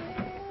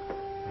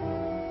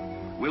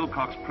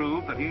 Wilcox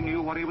proved that he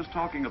knew what he was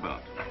talking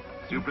about.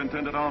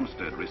 Superintendent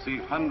Olmsted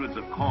received hundreds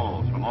of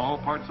calls from all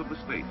parts of the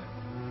state.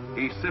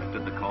 He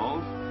sifted the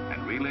calls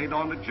and relayed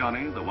on to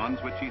Johnny the ones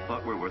which he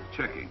thought were worth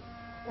checking.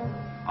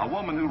 A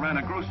woman who ran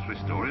a grocery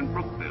store in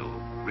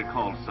Brookville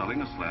recalled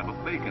selling a slab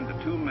of bacon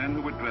to 2 men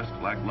who were dressed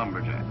like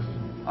lumberjacks.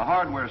 A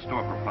hardware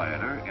store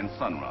proprietor in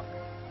Sunrock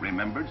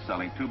remembered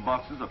selling 2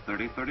 boxes of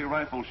 30-30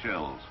 rifle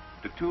shells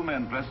to 2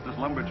 men dressed as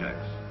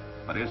lumberjacks,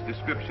 but his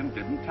description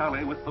didn't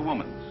tally with the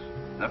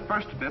woman's. The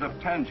first bit of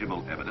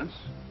tangible evidence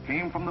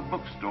came from the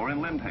bookstore in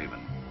Lindhaven,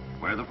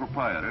 where the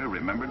proprietor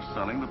remembered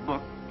selling the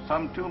book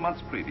some 2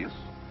 months previous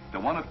to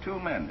one of 2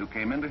 men who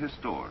came into his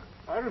store.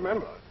 I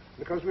remember,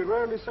 because we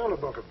rarely sell a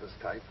book of this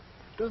type.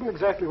 It isn't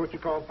exactly what you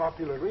call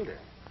popular reading.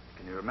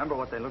 Can you remember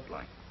what they looked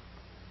like?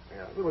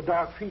 Yeah, they were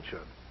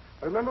dark-featured.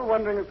 I remember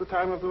wondering at the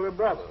time if they were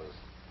brothers.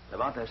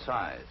 About their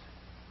size?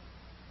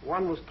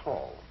 One was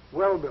tall,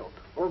 well-built,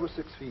 over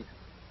 6 feet.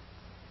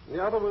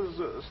 The other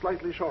was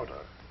slightly shorter.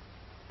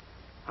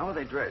 How were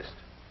they dressed?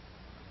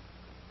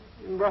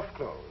 In rough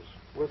clothes,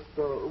 with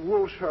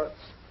wool shirts,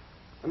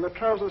 and the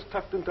trousers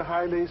tucked into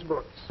high-lace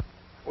boots.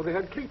 Oh, they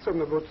had cleats on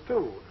the boots,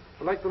 too,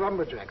 like the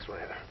lumberjacks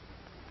wear.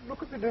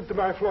 Look what they did to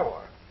my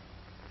floor.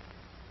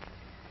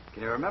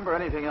 Can you remember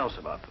anything else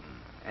about them?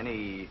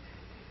 Any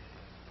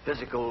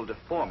physical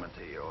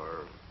deformity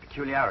or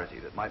peculiarity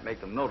that might make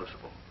them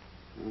noticeable?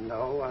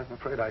 No, I'm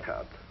afraid I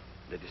can't.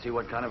 Did you see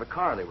what kind of a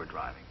car they were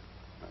driving?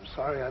 I'm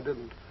sorry I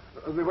didn't.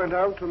 They went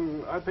out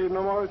and I paid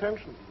no more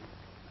attention.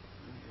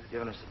 You've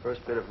given us the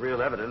first bit of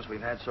real evidence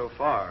we've had so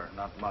far.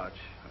 Not much,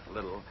 a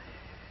little.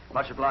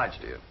 Much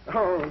obliged to you.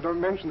 Oh,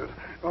 don't mention it.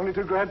 Only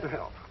too glad to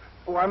help.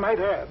 Oh, I might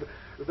add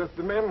that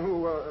the men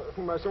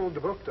whom I sold the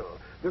book to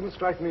didn't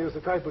strike me as the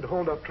type who'd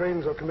hold up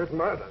trains or commit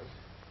murders.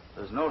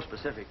 There's no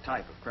specific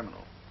type of criminal.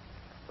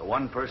 The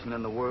one person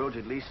in the world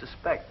you'd least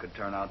suspect could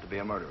turn out to be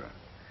a murderer.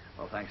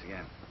 Well, thanks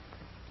again.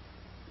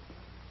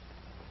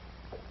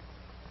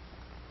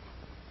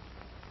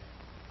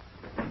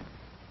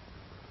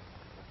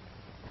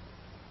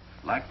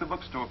 Like the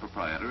bookstore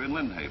proprietor in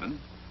Lindhaven,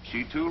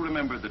 she too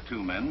remembered the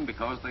 2 men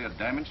because they had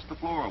damaged the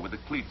floor with the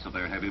cleats of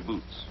their heavy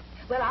boots.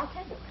 Well, I'll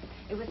tell you.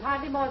 It was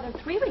hardly more than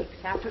 3 weeks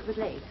after it was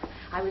laid.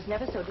 I was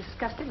never so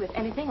disgusted with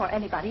anything or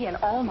anybody in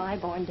all my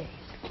born days.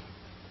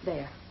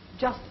 There.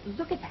 Just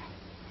look at that.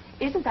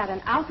 Isn't that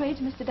an outrage,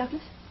 Mr.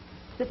 Douglas?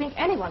 To think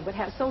anyone would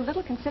have so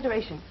little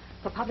consideration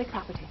for public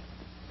property.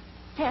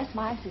 Tess,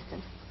 my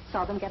assistant,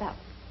 saw them get up.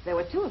 There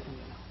were 2 of them,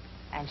 you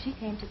know. And she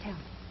came to tell me.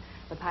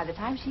 But by the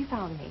time she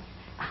found me,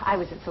 I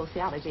was in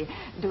sociology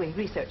doing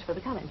research for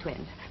the Cullen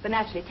twins. But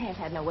naturally, Tess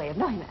had no way of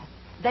knowing that.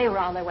 They were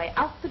on their way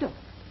out the door.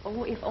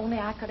 Oh, if only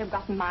I could have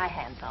gotten my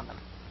hands on them.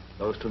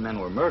 Those 2 men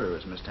were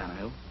murderers, Miss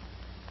Tannehill.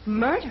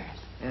 Murderers?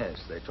 Yes,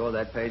 they tore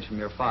that page from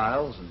your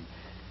files and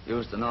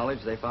used the knowledge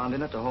they found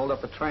in it to hold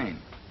up the train.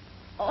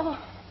 Oh,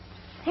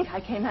 I think I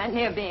came that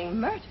near being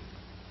murdered.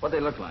 What'd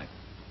they look like?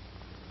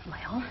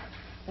 Well,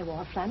 they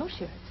wore flannel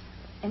shirts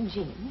and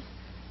jeans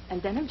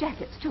and denim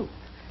jackets, too.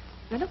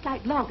 They looked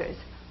like loggers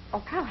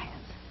or cowhands.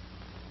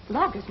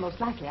 Loggers, most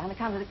likely, on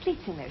account of the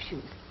cleats in their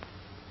shoes.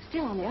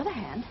 Still, on the other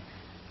hand,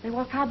 they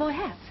wore cowboy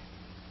hats.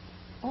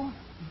 Oh,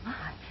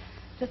 my.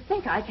 To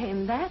think I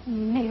came that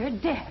near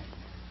death.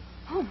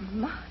 Oh,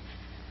 my.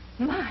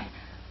 My.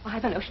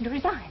 I've a notion to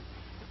resign.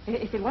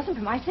 If it wasn't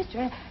for my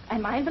sister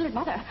and my invalid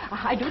mother,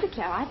 I do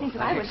declare I think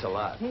that I would... Thanks a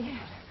lot.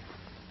 Yes.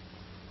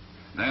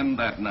 Then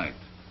that night,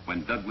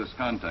 when Douglas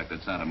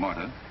contacted Santa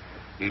Marta,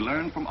 he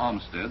learned from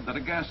Olmsted that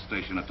a gas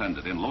station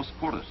attendant in Los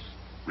Portos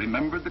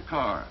remembered the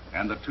car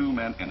and the 2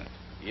 men in it.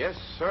 Yes,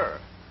 sir.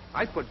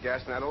 I put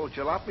gas in that old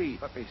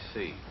jalopy, let me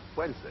see,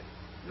 Wednesday.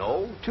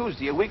 No,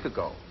 Tuesday, a week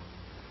ago.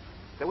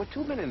 There were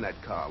 2 men in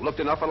that car. Looked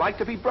enough alike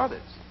to be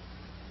brothers.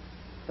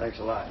 Thanks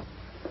a lot.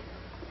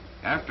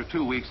 After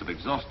 2 weeks of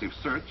exhaustive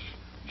search,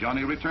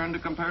 Johnny returned to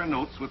compare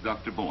notes with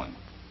Dr. Bowen.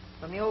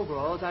 From the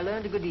overalls, I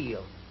learned a good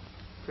deal.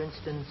 For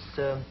instance,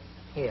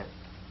 here.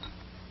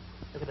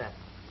 Look at that.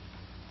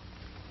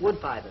 Wood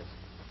fibers,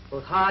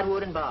 both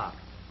hardwood and bark.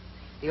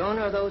 The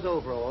owner of those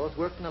overalls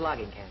worked in a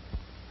logging camp.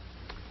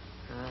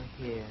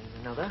 Here's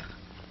another.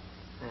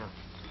 Now,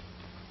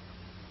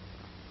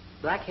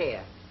 black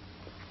hair.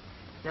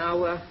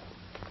 Now,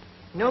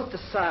 note the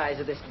size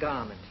of this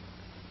garment.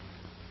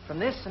 From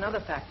this and other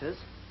factors,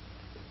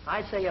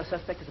 I'd say your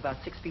suspect is about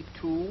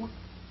 6'2",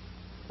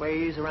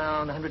 weighs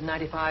around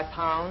 195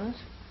 pounds,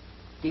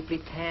 deeply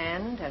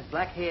tanned, has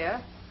black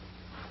hair,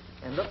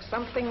 and looks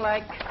something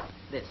like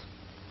this.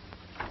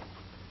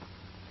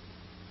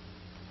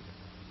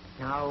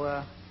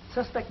 Now,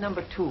 suspect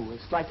number 2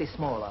 is slightly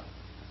smaller.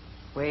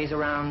 weighs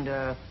around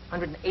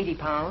 180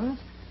 pounds,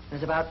 and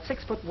is about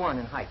 6'1"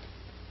 in height.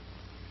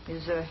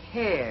 His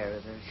hair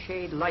is a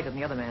shade lighter than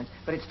the other man's,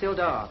 but it's still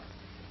dark.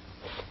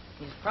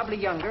 He's probably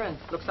younger and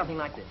looks something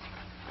like this.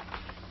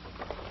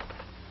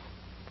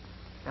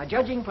 Now,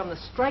 judging from the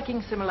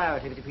striking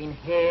similarity between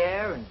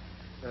hair and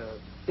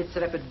bits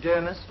of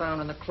epidermis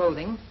found on the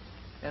clothing,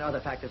 and other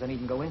factors I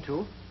needn't go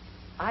into,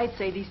 I'd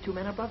say these two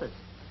men are brothers.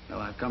 Well,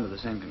 I've come to the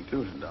same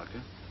conclusion,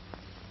 Doctor,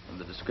 from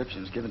the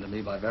descriptions given to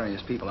me by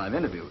various people I've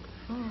interviewed.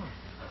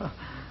 Oh.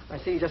 I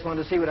see you just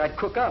wanted to see what I'd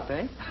cook up,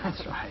 eh?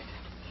 That's right.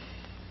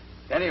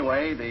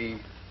 Anyway, the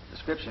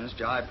descriptions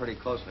jive pretty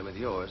closely with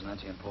yours, and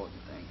that's the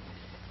important thing.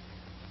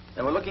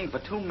 They were looking for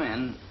two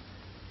men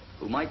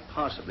who might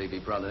possibly be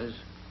brothers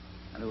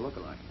and who look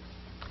alike.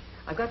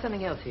 I've got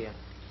something else here.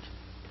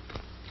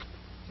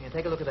 Here,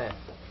 take a look at that.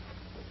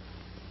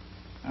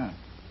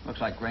 Looks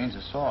like grains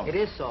of salt. It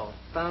is salt,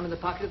 found in the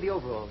pocket of the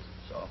overalls.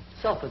 Salt?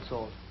 Sulfate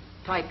salt,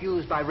 type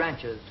used by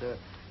ranchers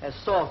as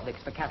salt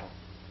licks for cattle.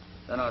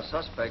 Then our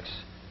suspects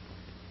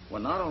were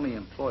not only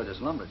employed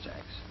as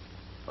lumberjacks,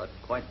 but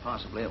quite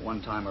possibly at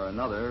one time or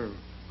another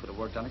could have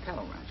worked on a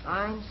cattle ranch.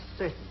 I'm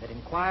certain that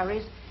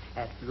inquiries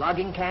at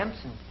logging camps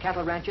and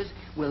cattle ranches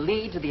will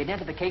lead to the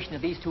identification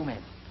of these two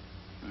men.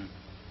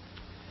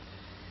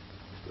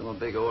 Still a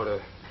big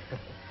order.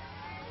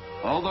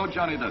 Although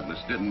Johnny Douglas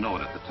didn't know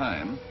it at the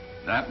time,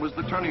 that was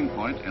the turning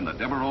point in the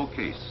Devereaux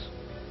case.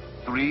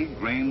 3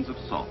 grains of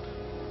salt.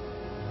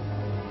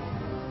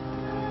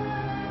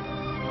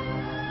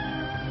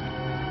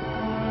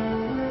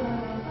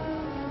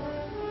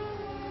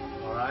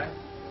 All right.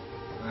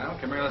 Well,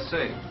 come here, let's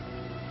see.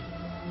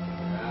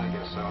 I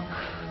guess so.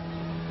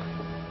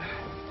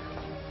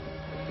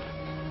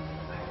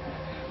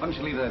 Why don't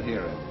you leave that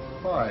here, Ed?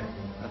 Why?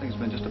 I think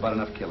it's been just about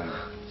enough killing.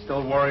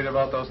 Still worried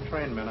about those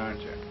train men, aren't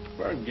you?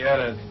 Forget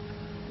it.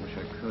 Wish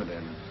I could,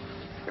 Ed.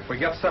 If we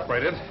get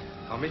separated,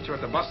 I'll meet you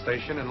at the bus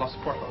station in Los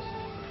Portos.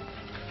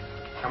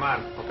 Come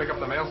on, we'll pick up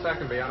the mail sack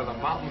and be out of the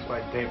mountains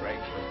by daybreak.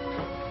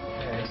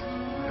 Yes.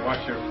 Hey,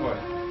 watch your foot.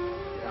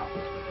 Yeah.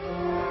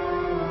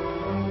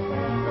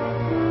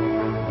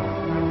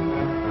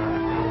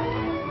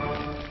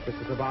 This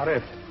is about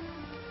it.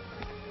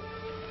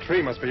 The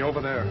tree must be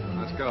over there.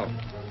 Let's go.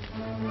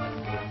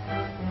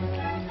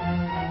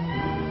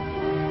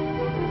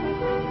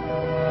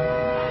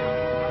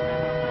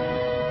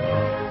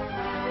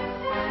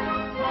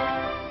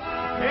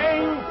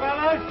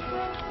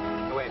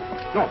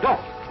 No, don't.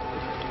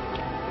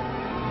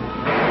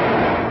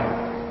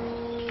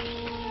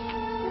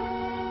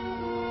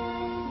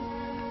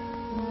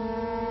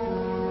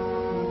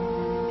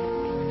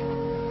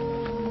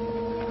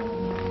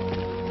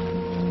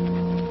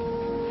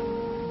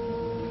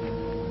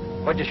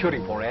 What'd you shoot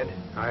him for, Ed?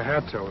 I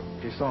had to.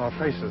 He saw our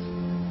faces.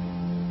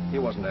 He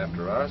wasn't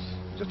after us.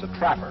 Just a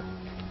trapper.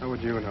 How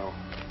would you know?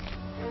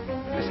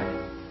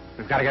 Listen,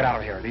 we've got to get out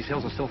of here. These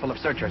hills are still full of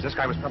searchers. This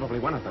guy was probably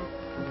one of them.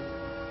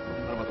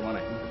 What about the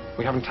money?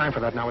 We haven't time for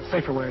that now. It's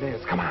safer where it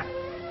is. Come on.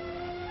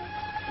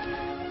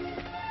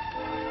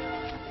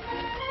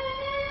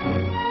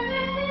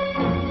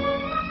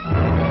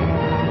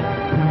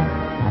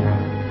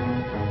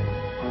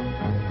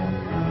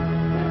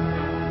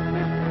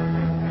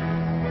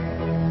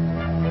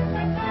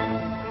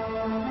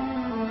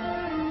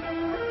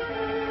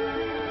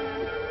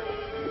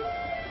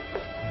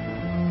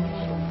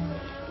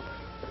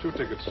 Two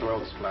tickets to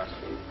Elks Flat.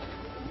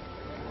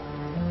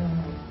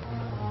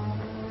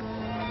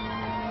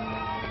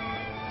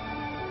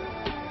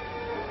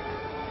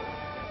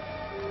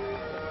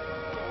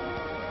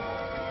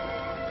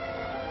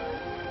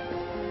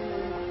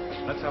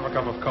 Let's have a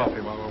cup of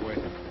coffee while we're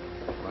waiting.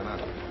 Why not?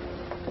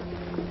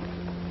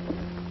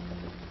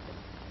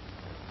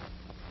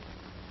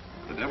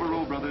 The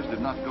Devereaux brothers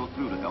did not go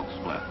through to Elks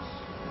Flats.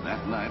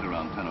 That night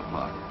around 10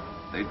 o'clock,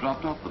 they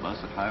dropped off the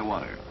bus at high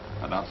water,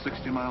 about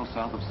 60 miles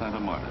south of Santa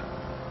Marta.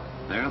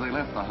 There they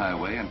left the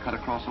highway and cut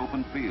across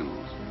open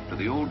fields to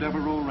the old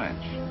Devereaux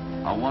Ranch,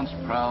 a once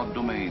proud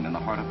domain in the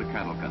heart of the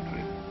cattle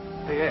country.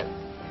 Hey, Ed.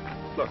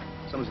 Look,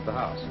 someone's at the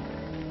house.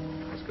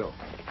 Let's go.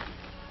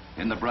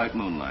 In the bright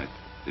moonlight,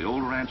 the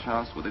old ranch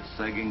house with its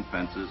sagging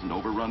fences and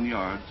overrun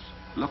yards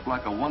looked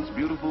like a once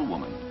beautiful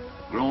woman,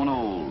 grown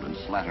old and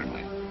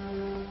slatternly.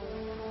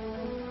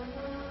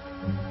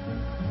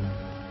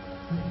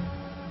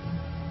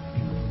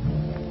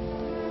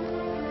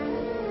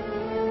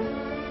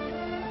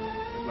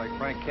 It's like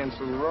Frank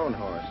Kensing's roan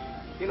horse.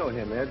 You know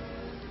him, Ed.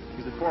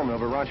 He's the foreman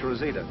over Rancho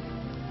Rosita.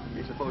 What do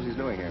you suppose he's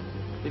doing here?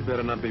 He'd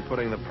better not be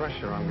putting the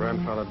pressure on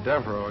Grandfather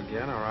Devereaux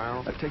again, or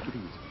I'll... Take it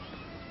easy.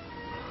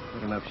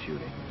 Not enough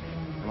shooting.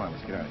 Come on,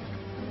 let's get out of here.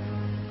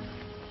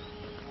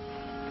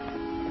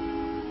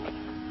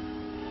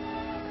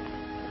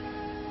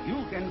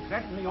 You can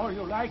threaten me all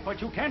you like,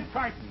 but you can't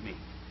frighten me.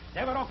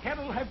 Devereaux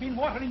cattle have been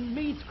watering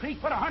Meade's Creek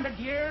for 100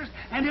 years,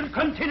 and will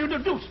continue to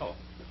do so.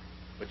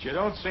 But you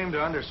don't seem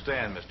to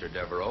understand, Mr.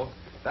 Devereaux.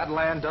 That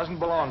land doesn't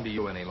belong to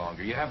you any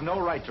longer. You have no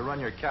right to run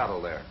your cattle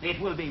there. It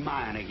will be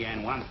mine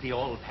again once the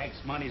old tax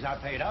monies are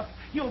paid up.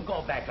 You'll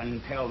go back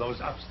and tell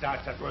those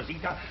upstarts at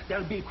Rosita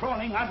they'll be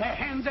crawling on their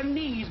hands and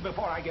knees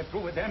before I get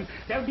through with them.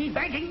 They'll be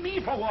begging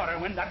me for water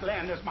when that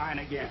land is mine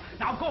again.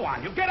 Now go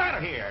on, you get out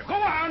of here. Go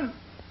on!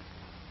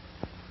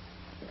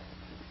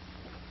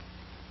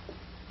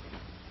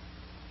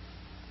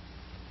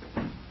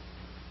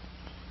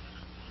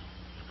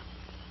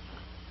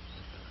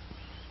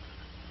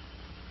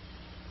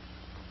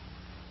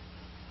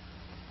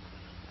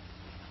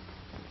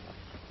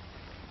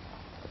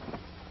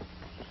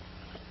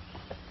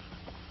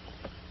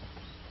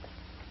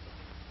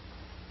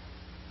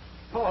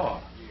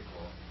 Paul.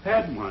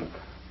 Edmond.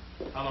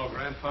 Hello,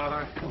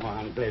 Grandfather. Oh,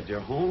 I'm glad you're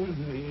home.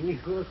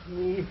 Hijos,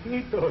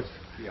 hijitos.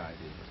 The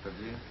idea, Mr.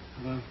 G.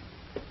 What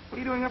are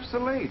you doing up so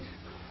late?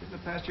 Isn't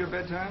it past your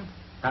bedtime?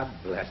 That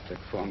blasted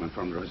foreman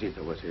from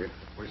Rosita was here.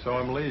 We saw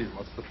him leave.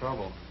 What's the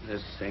trouble? The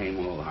same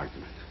old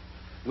argument.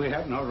 We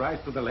have no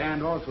right to the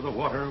land or to the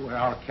water where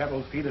our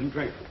cattle feed and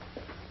drink.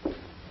 And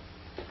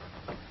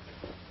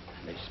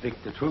they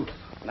speak the truth.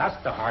 That's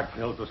the hard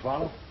pill to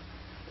swallow.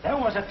 There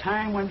was a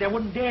time when they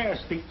wouldn't dare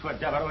speak to a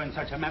Devereaux in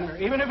such a manner,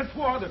 even if it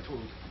were the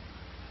truth.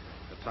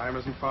 The time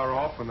isn't far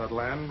off when that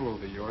land will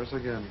be yours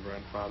again,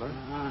 Grandfather.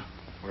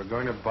 We're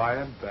going to buy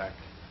it back.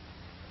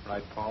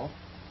 Right, Paul?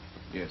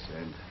 Yes,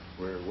 Ed.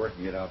 We're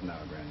working it out now,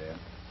 Granddad.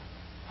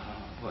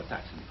 Oh, but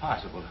that's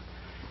impossible.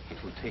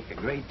 It will take a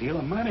great deal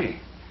of money.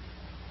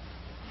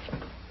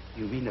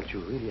 You mean that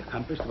you really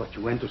accomplished what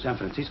you went to San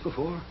Francisco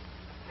for?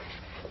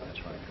 That's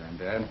right,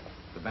 Granddad.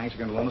 The banks are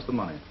going to loan us the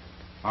money.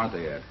 Aren't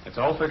they, Ed? It's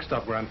all fixed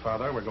up,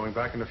 Grandfather. We're going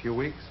back in a few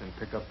weeks and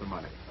pick up the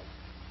money.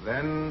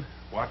 Then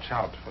watch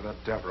out for that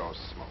Devereaux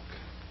smoke.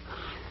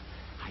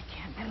 I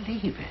can't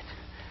believe it.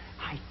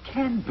 I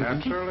can't believe it.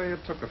 Naturally,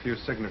 it took a few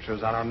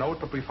signatures on our note,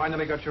 but we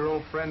finally got your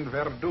old friend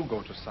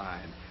Verdugo to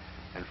sign.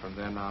 And from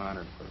then on,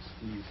 it was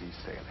easy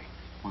sailing.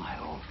 My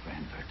old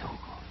friend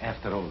Verdugo.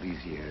 After all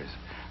these years,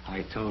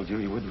 I told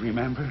you would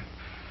remember.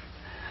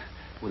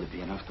 Will it be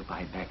enough to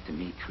buy back the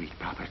Mead Creek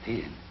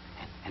property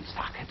and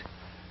stock it?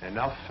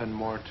 Enough and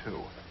more,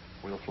 too.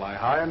 We'll fly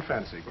high and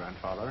fancy,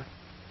 Grandfather.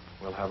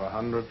 We'll have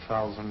 $100,000.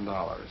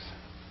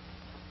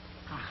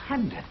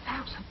 $100,000?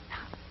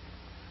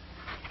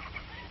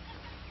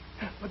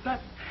 But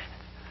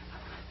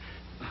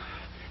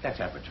that's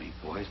our drink,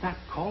 boys. That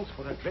calls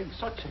for a drink.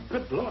 Such a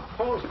good Lord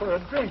calls for a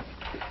drink.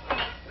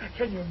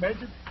 Can you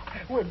imagine?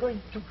 We're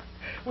going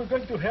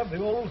to have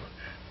the old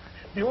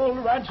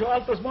Rancho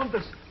Altos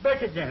Montes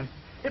back again.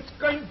 It's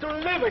going to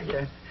live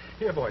again.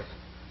 Here, boys.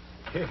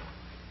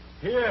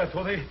 Here,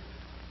 to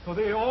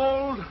the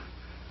old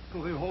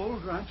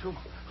Rancho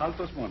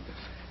Altos Montes.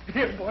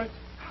 Here, boys.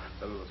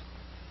 For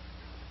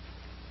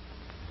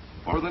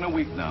more than a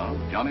week now,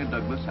 Johnny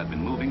Douglas had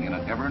been moving in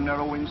an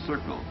ever-narrowing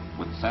circle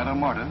with Santa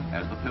Marta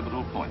as the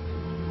pivotal point.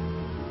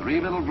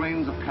 3 little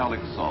grains of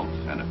cowlick salt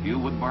and a few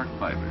woodbark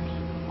fibers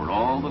were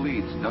all the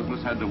leads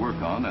Douglas had to work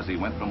on as he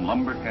went from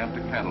lumber camp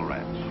to cattle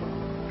ranch,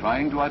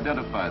 trying to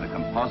identify the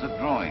composite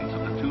drawings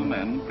of the 2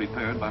 men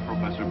prepared by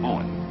Professor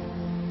Bowen.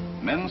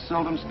 Men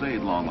seldom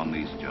stayed long on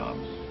these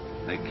jobs.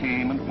 They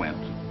came and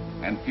went,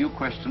 and few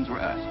questions were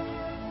asked.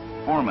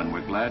 Foremen were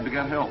glad to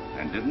get help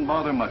and didn't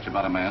bother much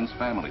about a man's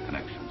family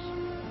connections,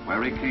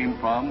 where he came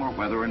from or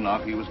whether or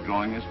not he was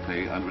drawing his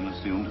pay under an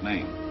assumed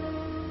name.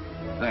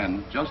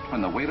 Then, just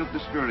when the weight of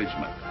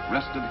discouragement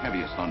rested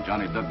heaviest on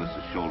Johnny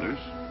Douglas's shoulders,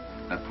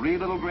 the 3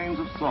 little grains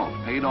of salt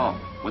paid off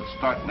with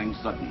startling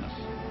suddenness.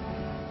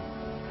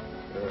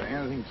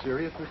 Anything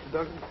serious, Mr.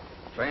 Douglas?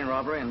 Train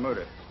robbery and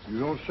murder. You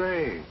don't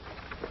say.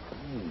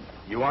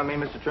 You want me,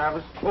 Mr.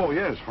 Travis? Oh,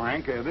 yes,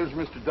 Frank. This is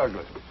Mr.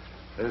 Douglas.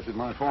 This is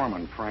my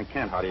foreman, Frank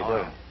Kent. How do you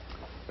do?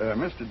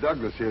 Mr.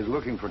 Douglas here is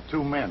looking for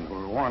 2 men who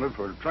are wanted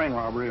for train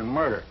robbery and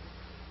murder.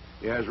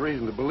 He has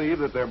reason to believe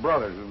that they're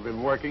brothers and have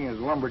been working as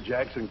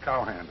lumberjacks and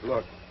cowhands.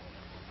 Look,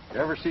 you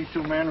ever see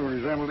 2 men who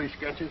resemble these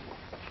sketches?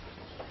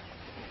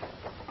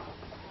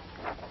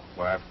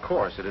 Why, of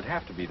course, it'd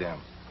have to be them.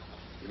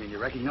 You mean you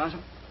recognize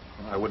them?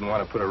 Well, I wouldn't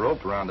want to put a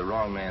rope around the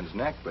wrong man's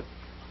neck, but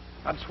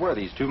I'd swear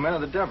these 2 men are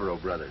the Devereaux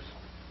brothers.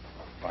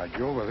 By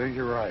Jove, I think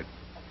you're right.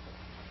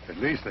 At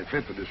least they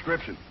fit the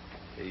description.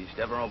 These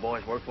Devereaux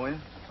boys work for you?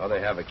 Oh, they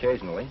have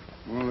occasionally.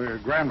 Well, their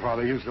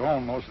grandfather used to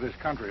own most of this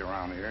country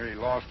around here. He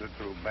lost it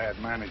through bad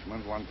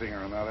management, one thing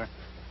or another.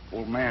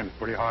 Old man's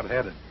pretty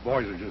hot-headed.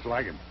 Boys are just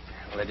like him.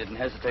 Well, they didn't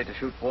hesitate to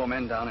shoot 4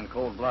 men down in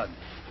cold blood.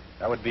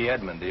 That would be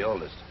Edmond, the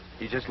oldest.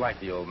 He's just like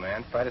the old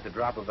man, fight at the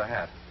drop of a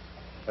hat.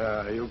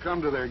 You'll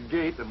come to their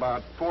gate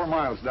about 4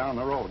 miles down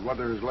the road, what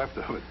there is left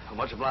of it. How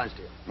much obliged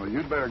to you? Well,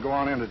 you'd better go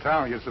on into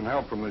town and get some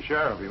help from the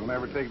sheriff. He'll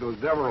never take those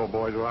Devereaux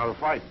boys without a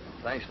fight.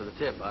 Thanks for the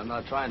tip. I'm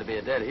not trying to be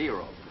a dead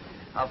hero.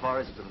 How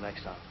far is it to the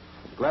next town?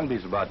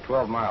 Glenby's about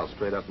 12 miles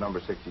straight up number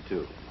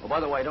 62. Oh, by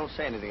the way, don't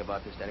say anything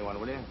about this to anyone,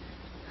 will you?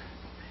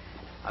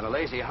 I'm a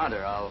lazy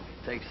hunter. I'll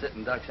take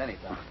sitting ducks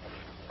anytime.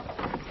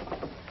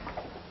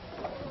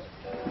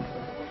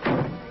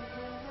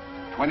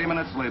 20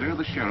 minutes later,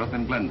 the sheriff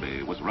in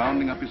Glenby was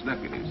rounding up his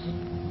deputies.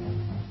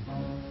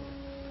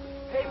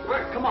 Hey,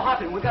 Bert, come on,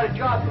 hopping. We got a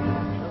job.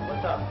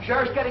 What's up?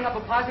 Sheriff's getting up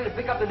a posse to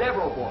pick up the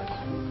Devereaux boys.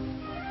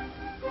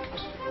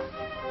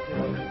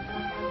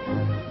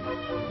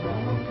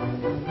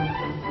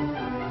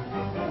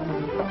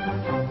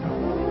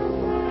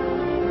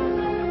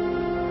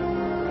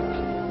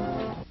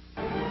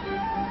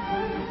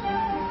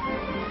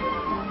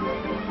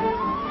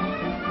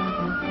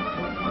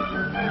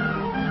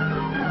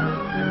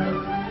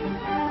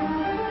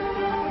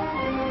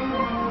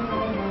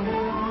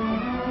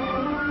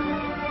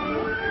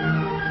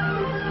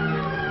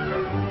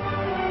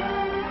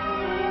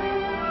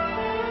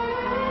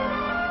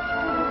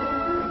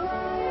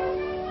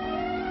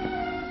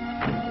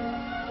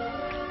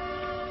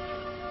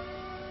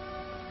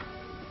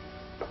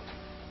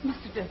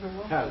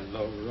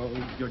 Hello, Rose.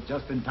 You're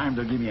just in time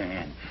to give me a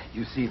hand.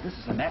 You see, this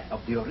is a map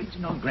of the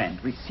original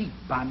grant received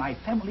by my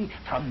family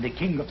from the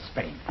King of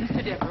Spain.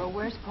 Mr. Devereaux,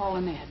 where's Paul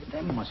and Ed?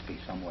 They must be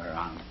somewhere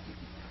around.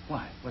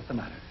 Why? What's the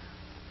matter?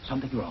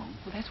 Something wrong?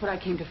 Well, that's what I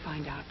came to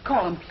find out.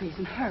 Call them, please,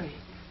 and hurry.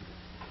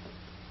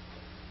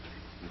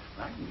 You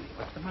frightened me.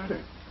 What's the matter?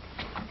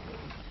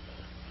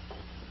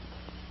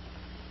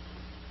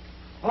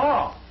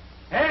 Paul!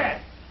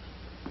 Ed!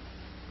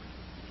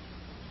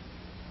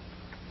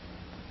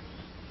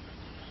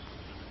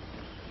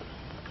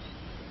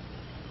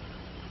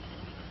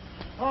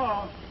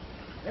 Paul!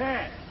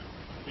 Ed!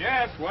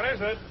 Yes, what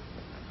is it?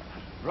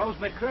 Rose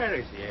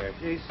McCrary's here.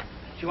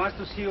 She wants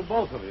to see you,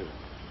 both of you.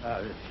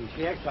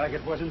 She acts like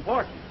it was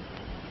important.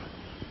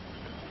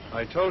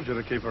 I told you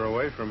to keep her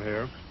away from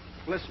here.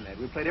 Listen, Ed,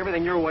 we played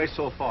everything your way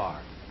so far.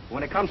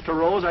 When it comes to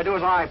Rose, I do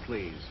as I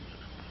please.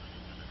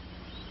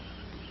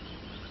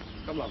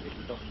 Come along,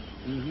 Victor.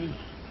 Mm-hmm.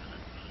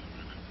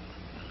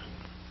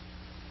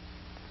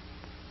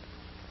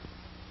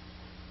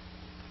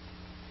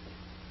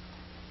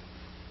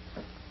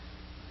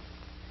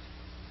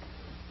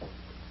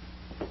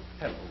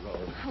 Hello,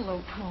 Rose.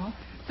 Hello, Paul.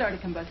 Sorry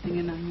to come busting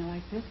in on you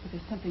like this, but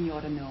there's something you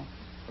ought to know.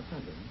 What's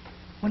that, baby?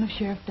 One of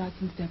Sheriff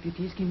Dotson's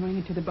deputies came running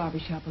into the barber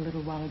shop a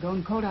little while ago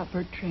and called out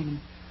Bert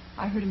Trainham.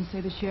 I heard him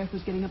say the sheriff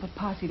was getting up a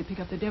posse to pick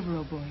up the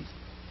Devereaux boys.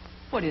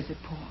 What is it,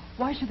 Paul?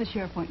 Why should the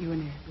sheriff want you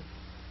and Ed?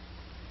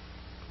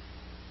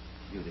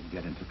 You didn't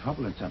get into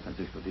trouble in San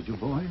Francisco, did you,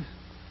 boys?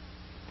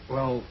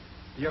 Well,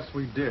 yes,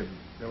 we did.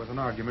 There was an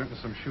argument and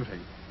some shooting.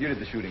 You did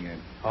the shooting, Ed.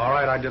 All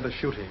right, I did the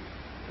shooting.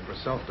 It was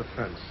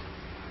self-defense.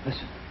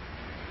 Listen.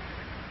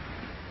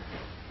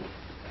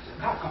 There's a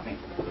car coming.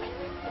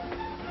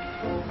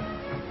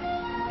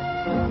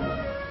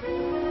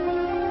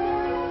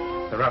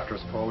 They're after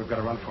us, Paul. We've got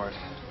to run for it.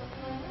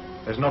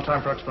 There's no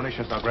time for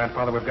explanations now,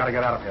 Grandfather. We've got to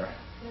get out of here.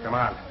 Come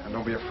on, and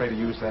don't be afraid to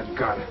use that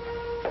gun.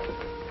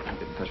 Don't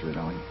get in touch with it,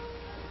 darling.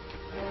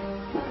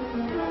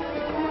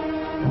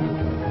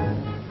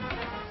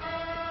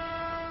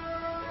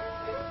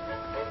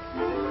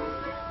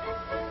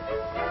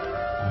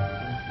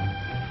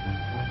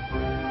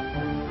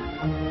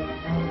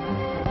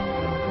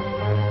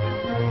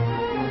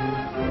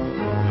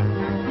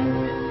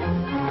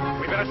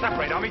 We better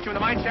separate. I'll meet you in the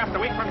mine shaft a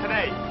week from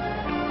today.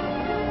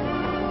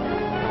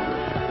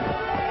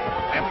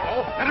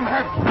 Let him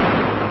hurt.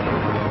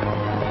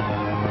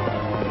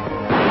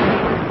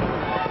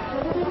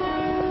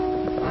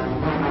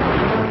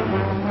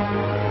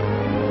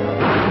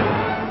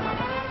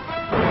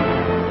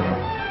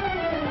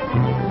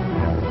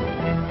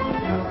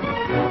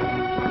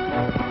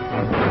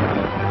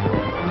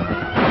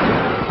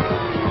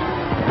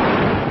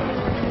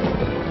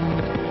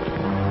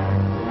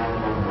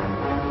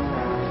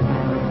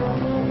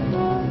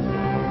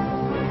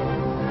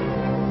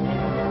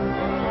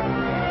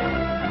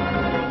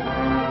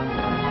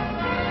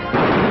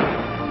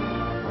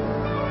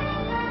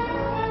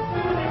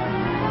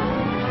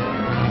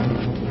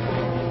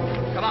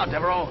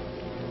 Devereaux.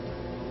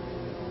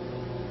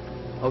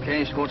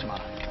 Okay, school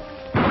tomorrow.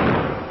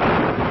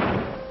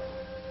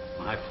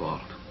 My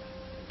fault.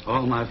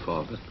 All my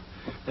fault.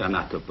 They're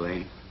not to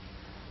blame.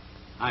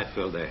 I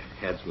filled their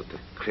heads with the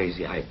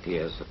crazy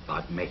ideas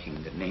about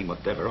making the name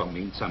of Devereaux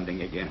mean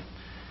something again.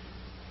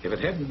 If it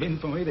hadn't been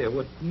for me, they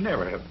would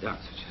never have done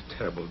such a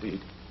terrible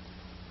deed.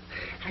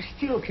 I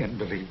still can't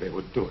believe they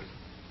would do it.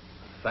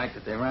 The fact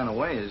that they ran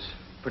away is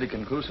pretty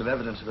conclusive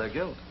evidence of their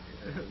guilt.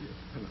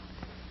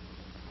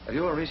 Have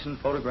you a recent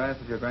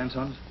photograph of your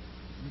grandsons?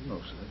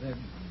 No, sir.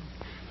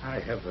 I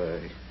have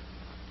a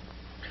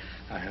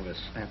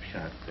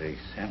snapshot they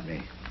sent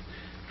me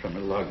from a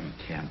logging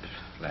camp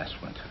last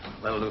winter.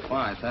 That'll do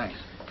fine, thanks.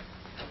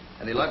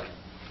 Any luck?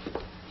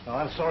 Oh,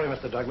 I'm sorry,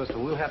 Mr. Douglas, but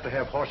we'll have to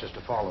have horses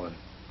to follow him.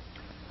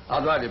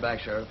 I'll drive you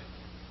back, Sheriff.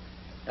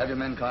 Have your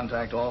men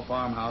contact all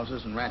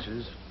farmhouses and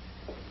ranches.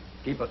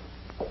 Keep a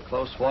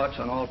close watch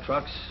on all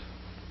trucks,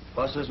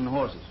 buses, and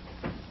horses.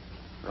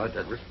 Right,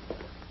 Douglas.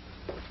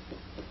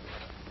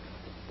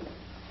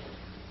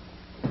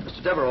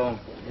 Mr. Devereaux.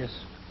 Yes?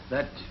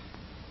 That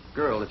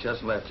girl that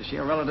just left, is she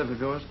a relative of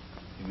yours?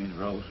 You mean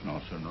Rose? No,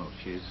 sir, no.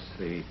 She's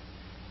the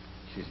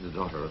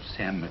daughter of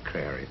Sam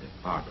McCrary, the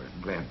barber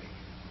in Glenby.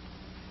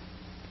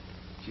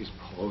 She's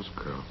Paul's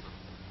girl.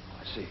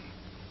 I see.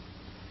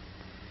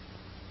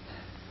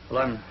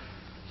 Well, I'm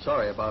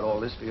sorry about all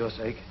this for your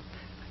sake.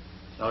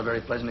 It's not a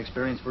very pleasant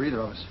experience for either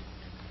of us.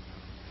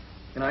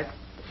 Good night.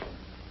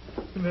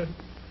 Good night.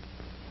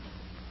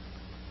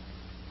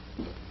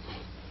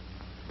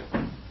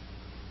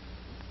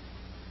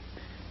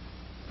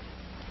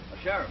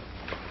 Sheriff.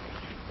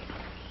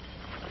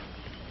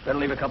 Better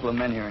leave a couple of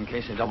men here in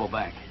case they double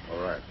back. All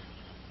right.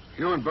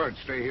 You and Bert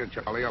stay here,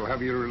 Charlie. I'll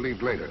have you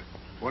relieved later.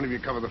 One of you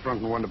cover the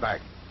front and one the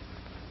back.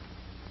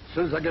 As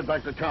soon as I get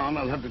back to town,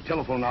 I'll have the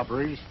telephone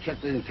operators check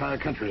the entire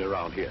country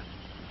around here.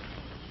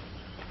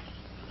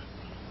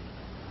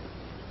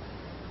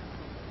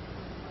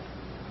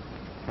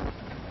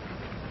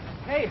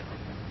 Hey,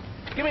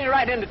 give me a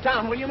ride into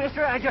town, will you,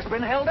 mister? I just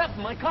been held up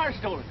and my car's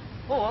stolen.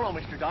 Oh, hello,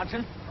 Mr.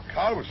 Dodson. The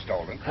car was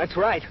stolen? That's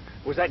right.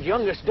 It was that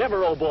youngest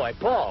Devereaux boy,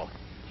 Paul.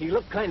 He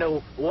looked kind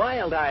of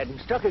wild-eyed and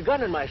stuck a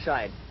gun in my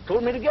side.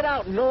 Told me to get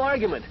out, no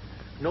argument.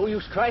 No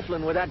use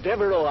trifling with that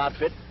Devereaux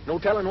outfit. No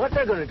telling what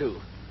they're going to do.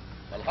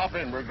 Well, hop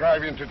in. We'll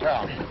drive you into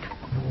town.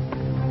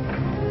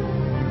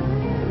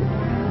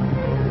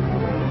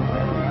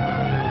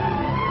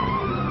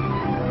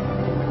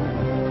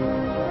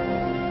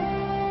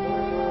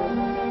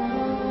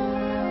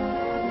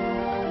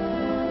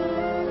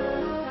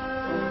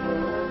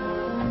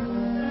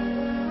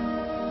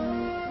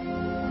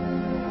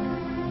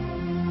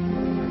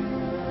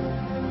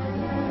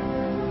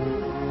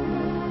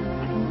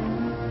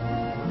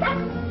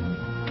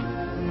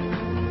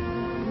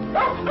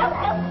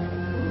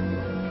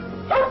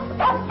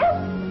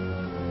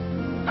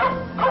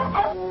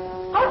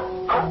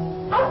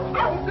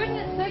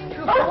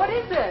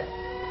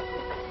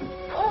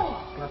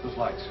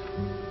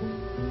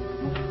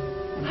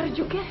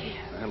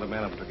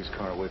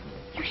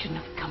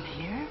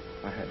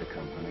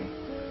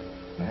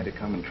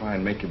 Try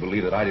and make you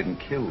believe that I didn't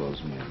kill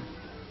those men.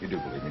 You do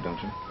believe me,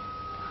 don't you?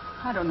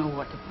 I don't know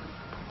what to believe.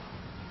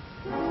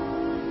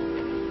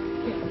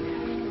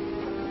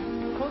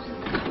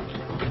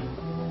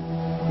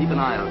 Keep an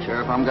eye out,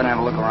 Sheriff. I'm going to have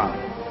a look around.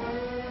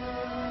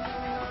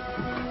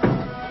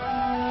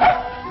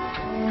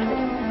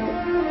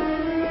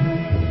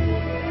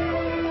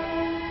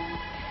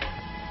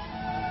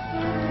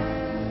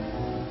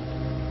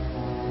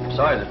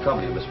 Sorry to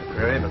trouble you, Miss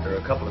McCreary, but there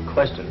are a couple of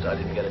questions I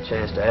didn't get a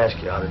chance to ask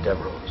you out at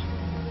Devereaux's.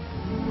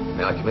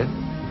 May I come in?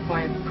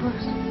 Why, of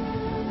course.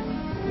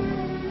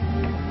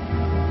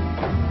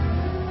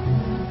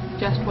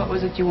 Just what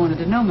was it you wanted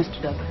to know,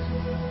 Mr. Douglas?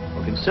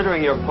 Well,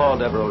 considering you're Paul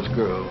Devereaux's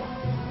girl,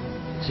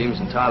 it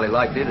seems entirely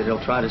likely that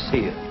he'll try to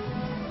see you.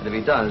 And if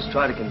he does,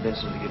 try to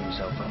convince him to give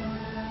himself up.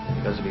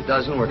 Because if he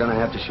doesn't, we're going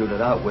to have to shoot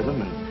it out with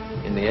him,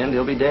 and in the end,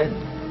 he'll be dead.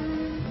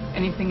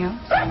 Anything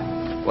else?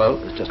 Well,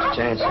 there's just a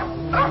chance.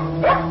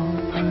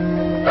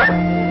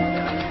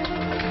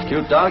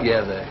 Cute dog you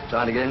have there,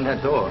 trying to get in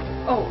that door.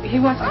 Oh, he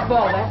wants his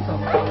ball, that's all.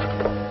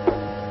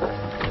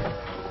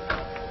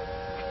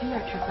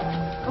 Here, Tripper.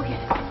 Go get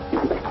it.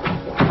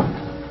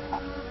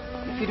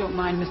 If you don't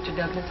mind, Mr.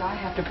 Douglas, I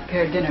have to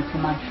prepare dinner for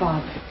my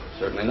father.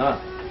 Certainly not.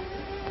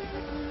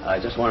 I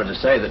just wanted to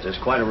say that there's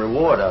quite a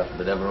reward out for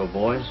the Devereaux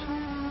boys.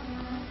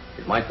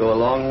 It might go a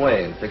long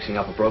way in fixing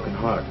up a broken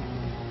heart.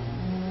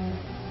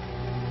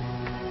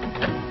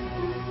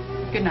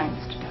 Good night,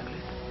 Mr.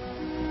 Douglas.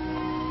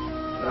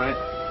 All right.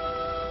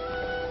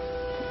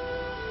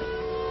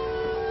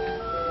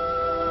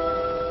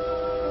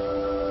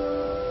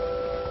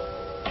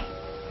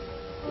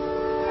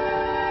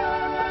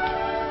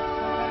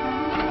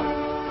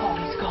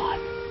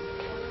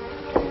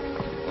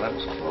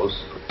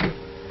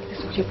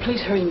 Would you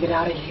please hurry and get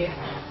out of here?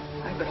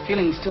 I have a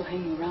feeling he's still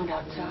hanging around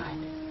outside.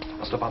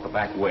 I'll step out the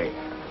back way.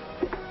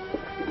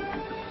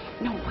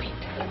 No, wait.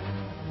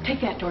 Take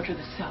that door to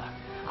the cellar.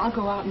 I'll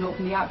go out and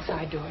open the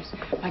outside doors.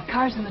 My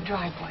car's in the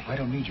driveway. I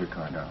don't need your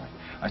car, darling.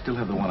 I still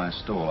have the one I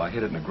stole. I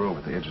hid it in a grove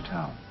at the edge of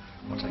town.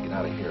 Once I get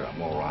out of here,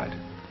 I'm all right.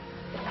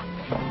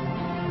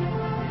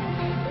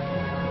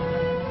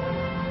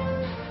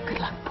 Good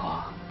luck,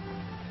 Paul.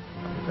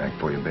 I'll be back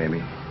for you,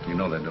 baby. You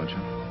know that, don't you?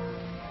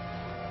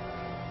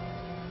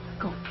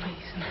 Go,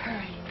 please, and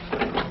hurry.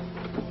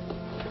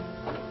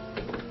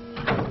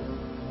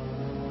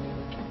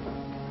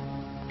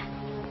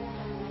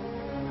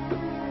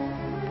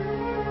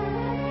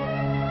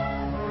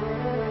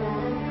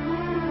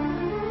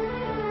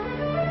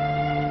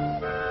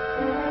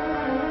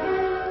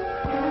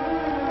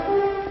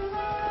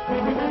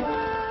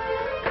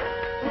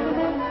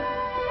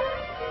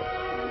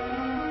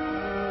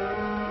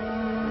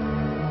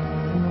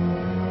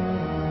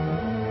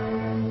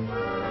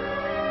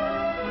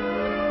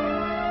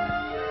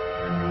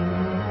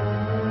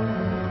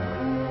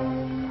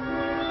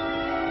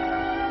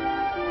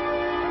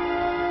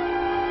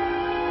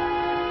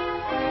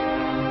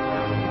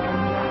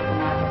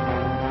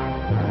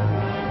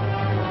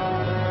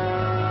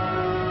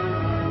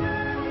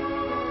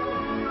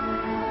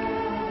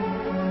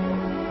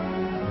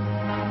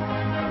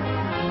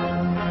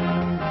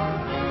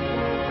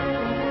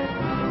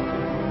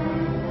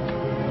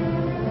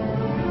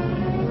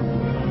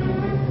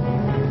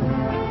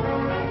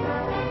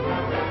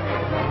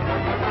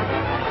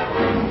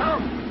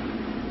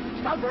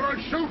 brother,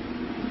 shoot!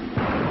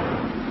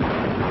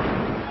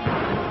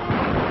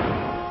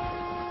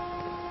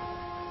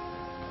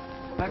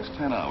 The next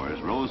 10 hours,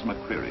 Rose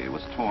McCreary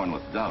was torn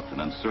with doubt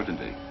and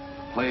uncertainty,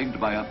 plagued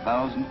by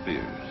 1,000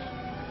 fears.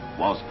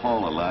 Was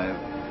Paul alive?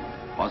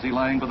 Was he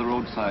lying by the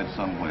roadside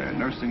somewhere,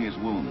 nursing his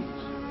wounds?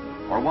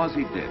 Or was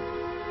he dead?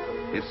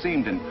 It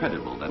seemed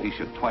incredible that he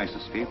should twice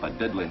escape a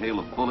deadly hail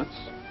of bullets,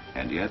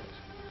 and yet,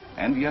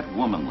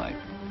 womanlike,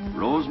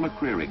 Rose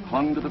McCreary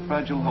clung to the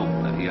fragile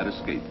hope that he had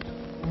escaped.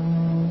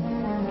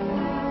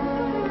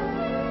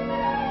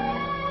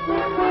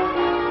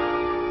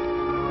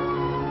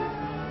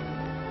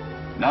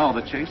 Now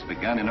the chase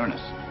began in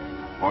earnest.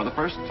 For the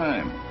first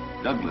time,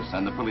 Douglas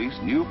and the police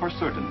knew for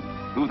certain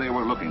who they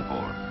were looking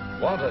for.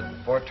 Wanted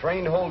for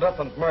train holdup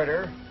and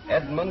murder,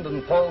 Edmond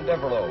and Paul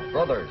Devereaux,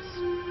 brothers.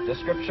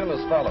 Description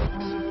as follows.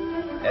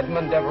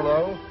 Edmond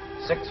Devereaux,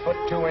 6 foot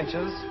 2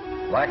 inches,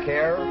 black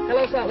hair.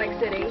 Hello, Salt Lake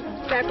City.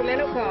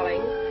 Sacramento calling.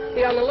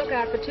 Be on the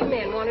lookout for 2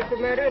 men wanted for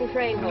murder and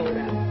train holdup.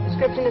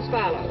 Description as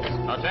follows.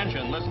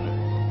 Attention,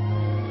 listeners.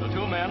 The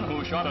 2 men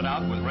who shot it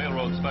out with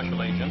railroad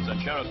special agents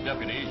and sheriff's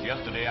deputies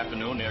yesterday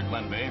afternoon near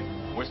Glenby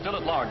were still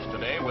at large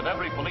today, with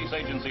every police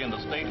agency in the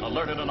state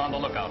alerted and on the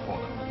lookout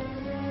for them.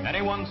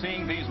 Anyone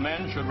seeing these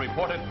men should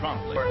report it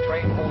promptly. For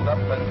train holdup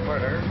and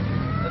murder,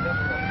 the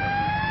Devereaux.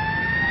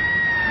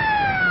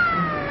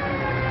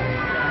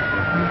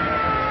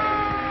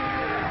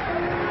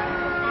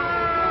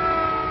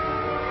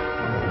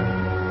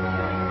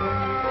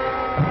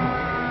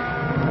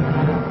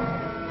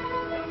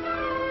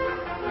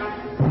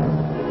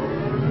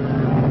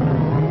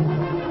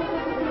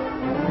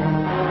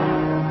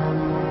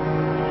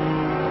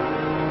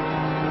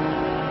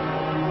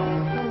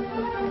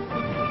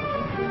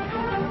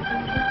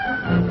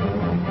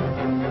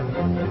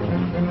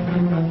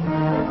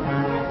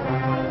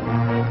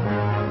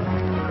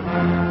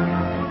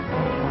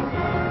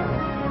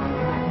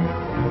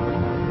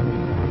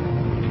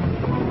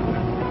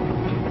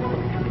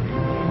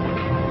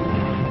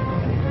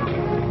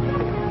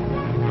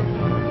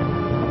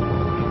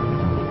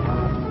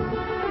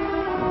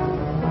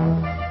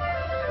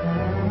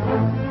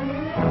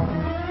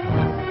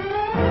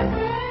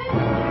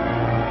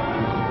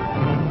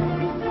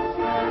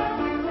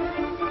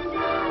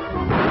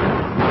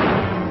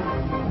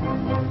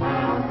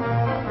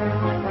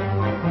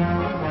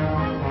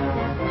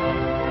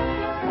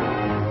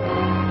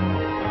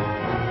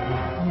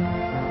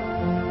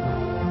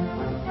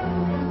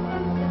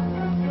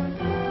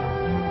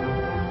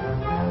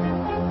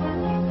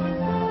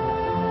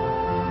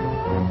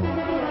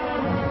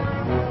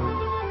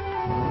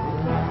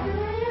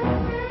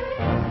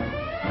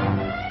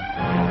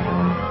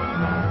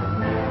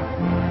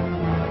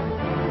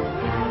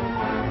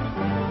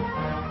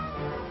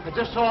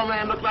 I just saw a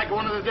man look like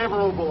one of the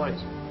Devereaux boys.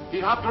 He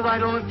hopped a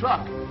ride on a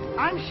truck.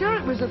 I'm sure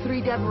it was the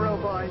 3 Devereaux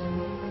boys.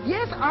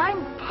 Yes,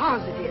 I'm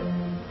positive.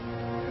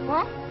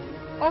 What?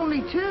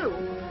 Only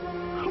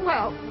 2?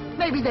 Well,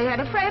 maybe they had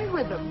a friend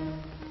with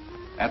them.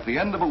 At the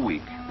end of a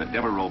week, the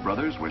Devereaux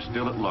brothers were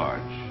still at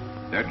large.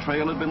 Their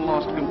trail had been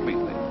lost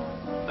completely.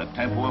 The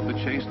tempo of the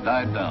chase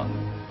died down,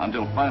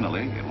 until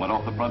finally it went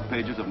off the front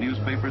pages of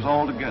newspapers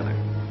altogether.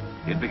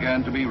 It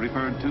began to be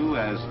referred to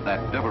as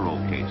that Devereaux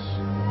case,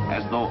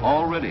 as though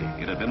already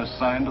it had been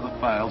assigned to the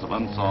files of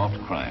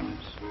unsolved crimes.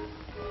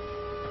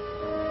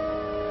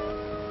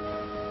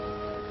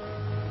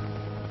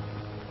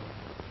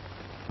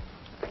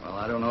 Well,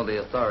 I don't know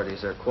the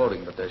authorities they're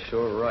quoting, but they're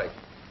sure right.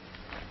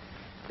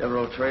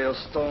 Devereaux trail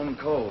stone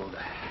cold.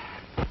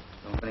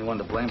 Don't have anyone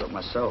to blame but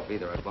myself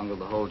either. I bungled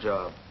the whole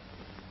job.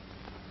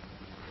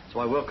 That's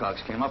why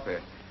Wilcox came up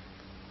here.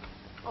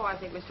 Oh, I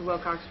think Mr.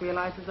 Wilcox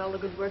realizes all the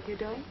good work you're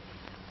doing.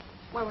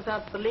 Why,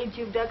 without the leads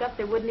you've dug up,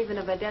 they wouldn't even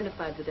have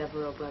identified the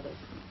Devereaux brothers.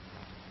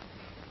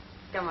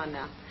 Come on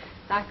now.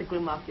 Knock the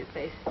gloom off your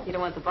face. You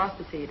don't want the boss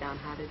to see you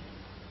downhearted.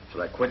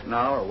 Should I quit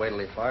now or wait till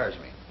he fires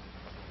me?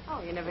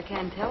 Oh, you never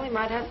can tell. He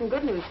might have some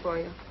good news for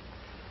you.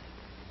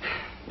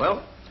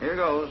 Well, here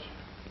goes.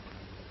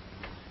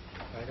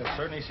 I can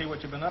certainly see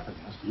what you've been up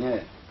against.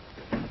 Yeah.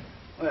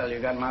 Well,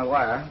 you got my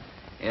wire.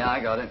 Yeah, I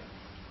got it.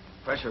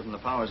 Pressure from the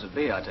powers that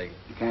be, I take it.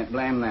 You can't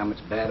blame them. It's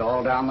bad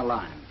all down the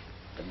line.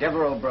 The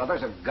Devereaux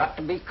brothers have got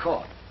to be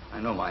caught. I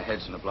know my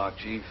head's in the block,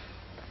 Chief.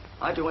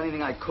 I'd do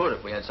anything I could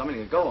if we had something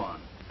to go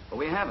on. But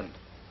we haven't.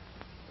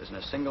 There isn't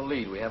a single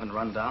lead we haven't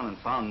run down and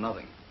found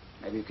nothing.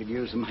 Maybe you could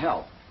use some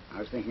help. I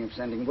was thinking of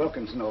sending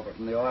Wilkinson over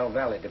from the Oil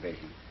Valley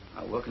Division.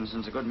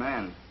 Wilkinson's a good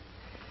man.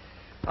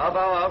 I'll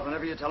bow out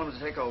whenever you tell him to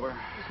take over.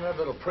 Isn't that a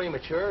little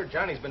premature?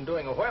 Johnny's been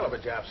doing a whale of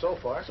a job so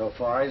far. So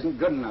far isn't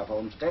good enough,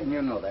 Olmsted, and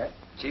you know that.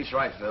 Chief's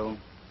right, Phil.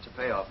 It's a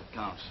payoff that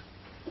counts.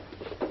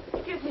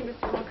 Excuse me,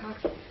 Mr.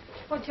 Wilcox.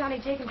 Well, Johnny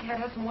Jenkins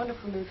has some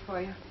wonderful news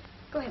for you.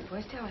 Go ahead,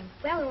 boys, tell him.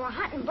 Well, we were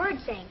hunting bird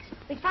eggs.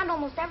 We found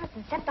almost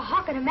everything except the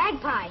hawk and a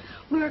magpie.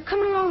 We were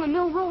coming along the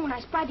mill road when I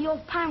spied the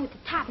old pine with the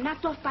top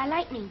knocked off by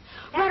lightning.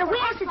 Right away,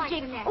 I said to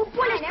Jake, "Oh,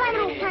 boy, let's find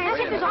an old pine. Let's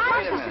see if there's a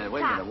horse at the top."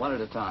 Wait a minute, one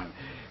at a time.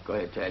 Go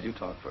ahead, Tad, you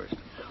talk first.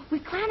 We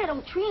climbed that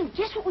old tree and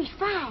guess what we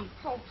found?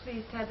 Oh,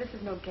 please, Ted, this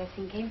is no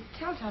guessing game.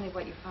 Tell Johnny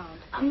what you found.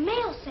 A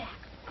mail sack.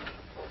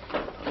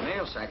 A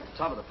mail sack at the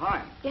top of the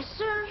pine. Yes,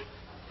 sir.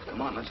 Come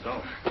on, let's go.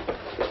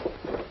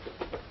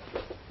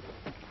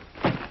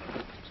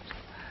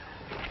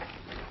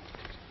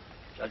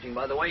 Judging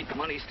by the weight, the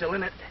money's still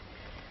in it.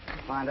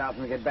 Find out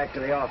when we get back to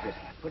the office.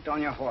 Put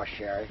on your horse,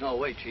 Sheriff. No,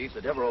 wait, Chief.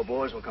 The Devereaux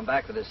boys will come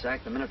back for this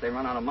sack the minute they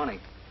run out of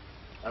money.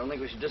 I don't think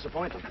we should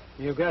disappoint them.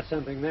 You've got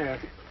something there.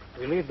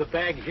 We leave the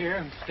bag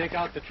here, stake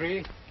out the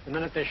tree. The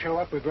minute they show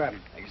up, we grab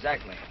them.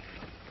 Exactly.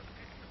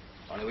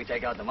 Only we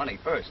take out the money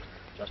first,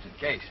 just in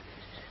case.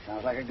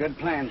 Sounds like a good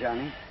plan,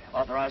 Johnny.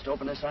 Authorized to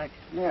open this sack?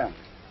 Yeah,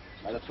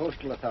 by the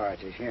postal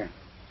authorities here.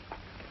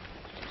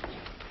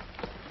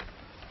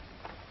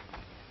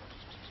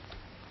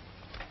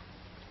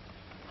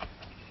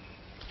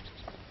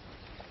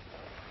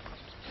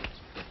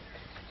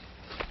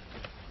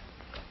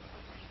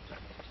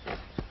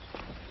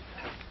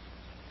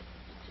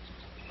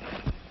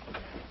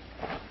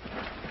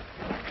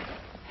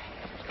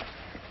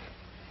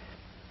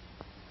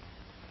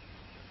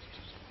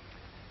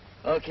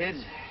 Well,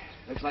 kids,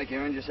 looks like you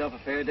earned yourself a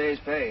fair day's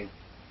pay,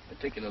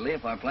 particularly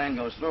if our plan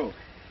goes through.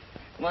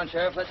 Come on,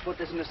 Sheriff, let's put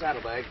this in the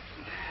saddlebag.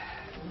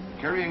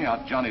 Carrying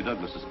out Johnny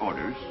Douglas's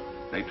orders,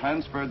 they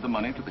transferred the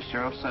money to the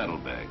sheriff's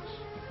saddlebags,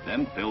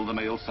 then filled the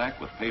mail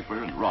sack with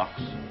paper and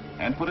rocks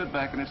and put it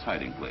back in its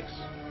hiding place.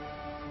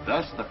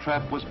 Thus, the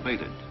trap was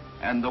baited,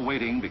 and the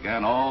waiting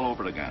began all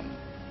over again.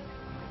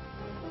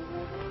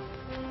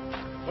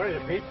 What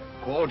is it, Pete?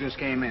 Call just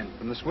came in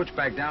from the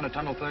switchback down to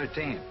Tunnel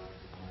 13.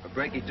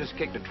 Breaky just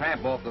kicked a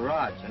tramp off the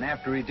rods, and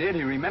after he did,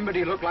 he remembered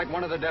he looked like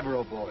one of the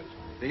Devereaux boys,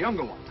 the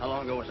younger one. How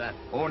long ago was that?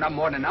 Oh, not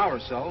more than an hour or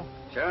so.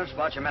 Sheriff,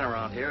 spot your men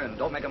around here, and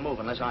don't make a move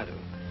unless I do.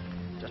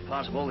 Just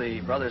possible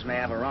the brothers may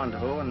have a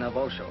rendezvous, and they'll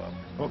both show up.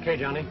 Okay,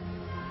 Johnny.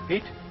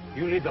 Pete,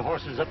 you lead the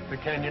horses up the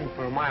canyon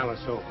for a mile or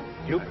so.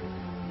 Duke,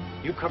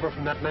 you cover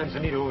from that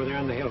manzanita over there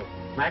on the hill.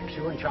 Max,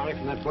 you and Charlie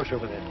from that bush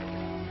over there.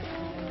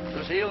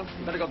 Lucille,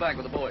 you better go back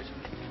with the boys.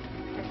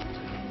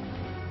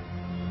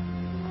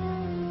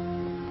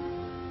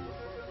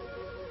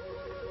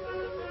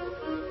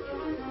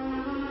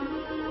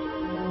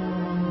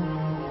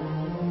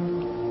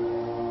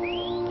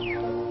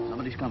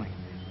 Coming.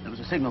 There was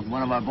a signal from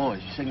one of our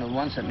boys. He signaled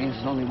once, that means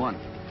there's only one.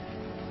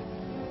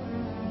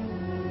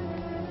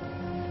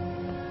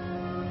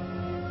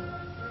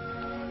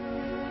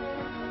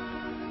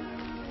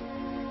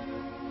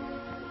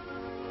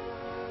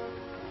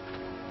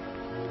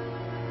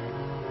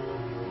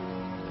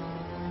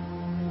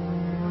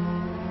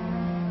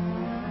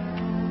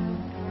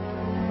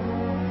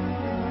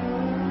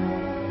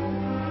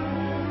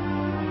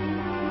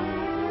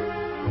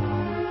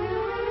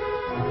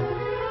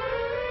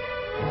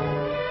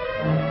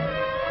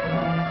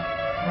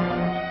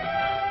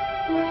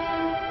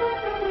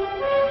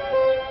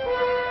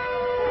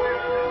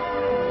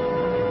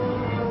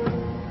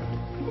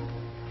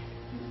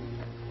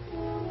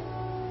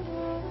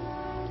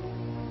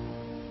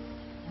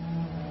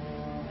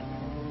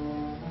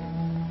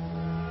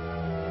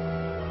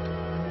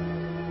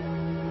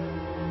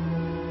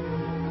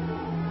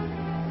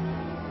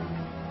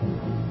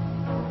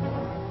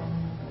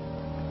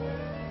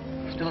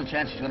 Still a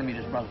chance he's going to meet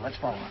his brother. Let's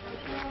follow him.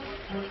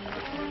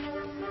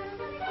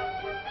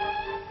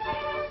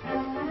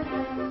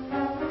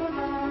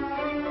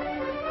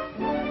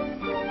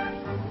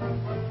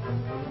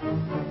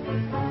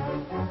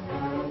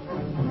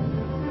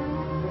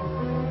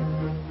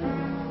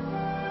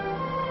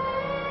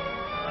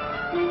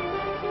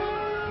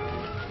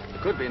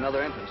 There could be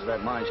another entrance to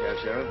that mine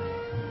shaft, Sheriff.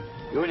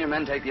 You and your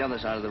men take the other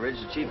side of the ridge.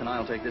 The chief and I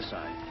will take this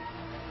side.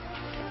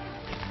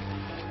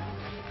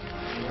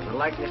 There's a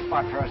likely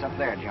spot for us up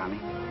there, Johnny.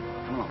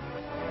 Come on.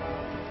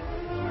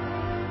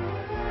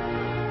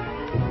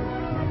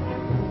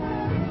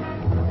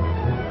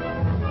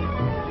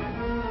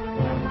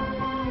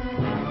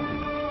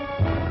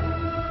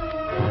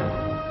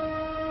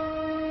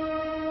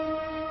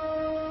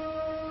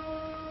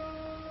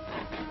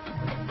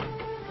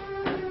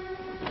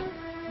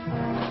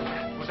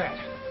 Who's that?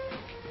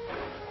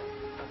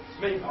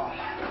 It's me, Paul.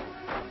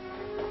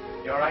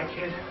 You all right,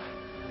 kid?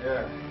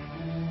 Yeah.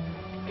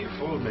 You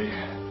fooled me.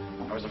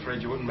 I was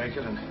afraid you wouldn't make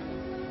it, and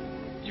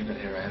you got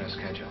here ahead of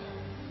schedule.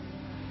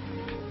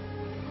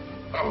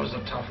 That was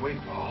a tough week,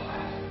 Paul.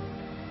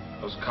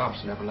 Those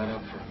cops never let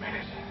up for a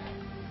minute.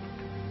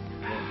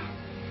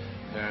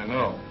 Yeah, I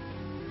know.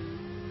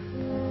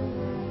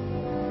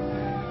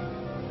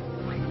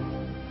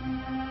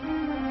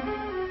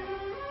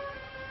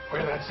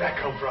 Where'd that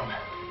sack come from?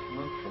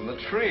 From the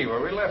tree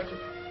where we left it.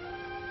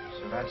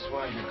 So that's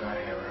why you got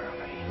here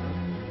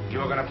early. You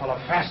were going to pull a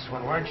fast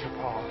one, weren't you,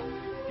 Paul?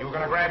 You were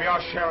going to grab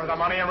your share of the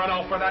money and run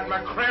off with that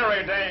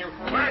McCreary dame,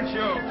 weren't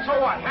you? So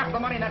what? Half the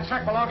money in that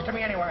sack belongs to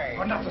me anyway.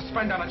 But not to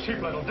spend on a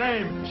cheap little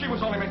dame. She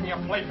was only making a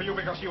play for you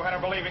because you had her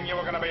believing you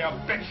were going to be a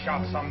big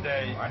shot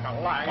someday. What a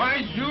lie.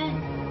 Why, you...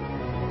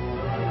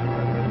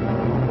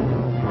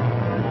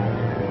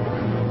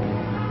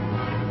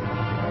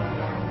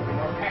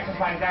 Passes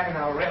like that, and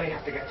I'll really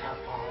have to get tough,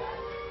 Paul.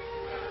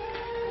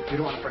 You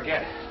don't want to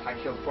forget. I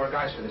killed 4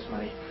 guys for this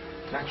money.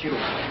 Not you.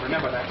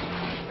 Remember that.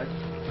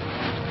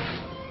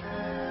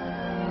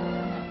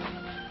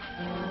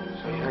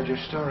 So you had your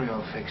story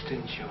all fixed,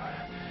 didn't you?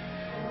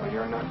 Well,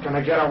 you're not going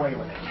to get away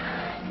with it.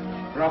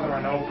 Brother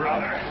or no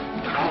brother.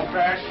 I'll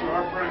bash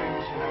your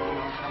brains. You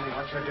don't tell me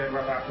what you did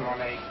with that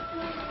money.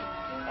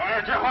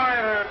 Where'd you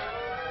hide it?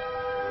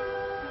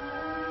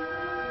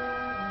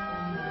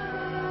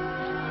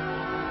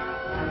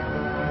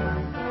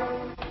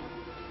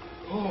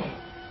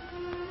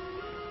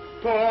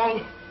 Paul!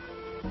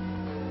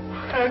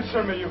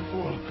 Answer me, you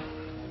fool.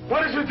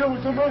 What did you do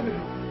with the money?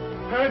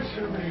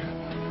 Answer me.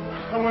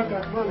 I want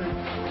that money.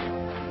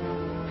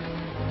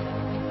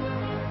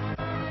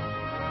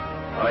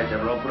 All right,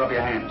 Devereaux, put up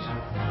your hands.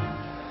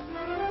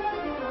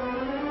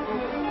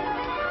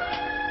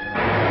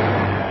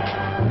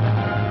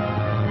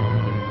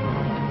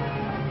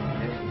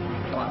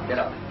 Come on, get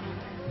up.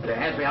 Put your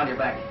hands behind your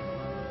back.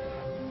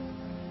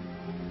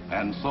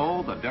 And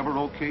so the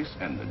Devereaux case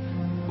ended,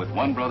 with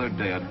one brother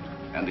dead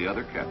and the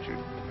other captured.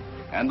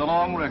 And the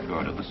long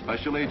record of the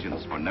special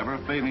agents for never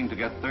failing to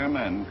get their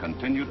men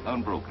continued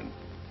unbroken.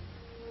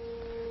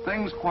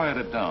 Things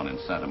quieted down in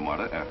Santa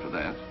Marta after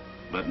that,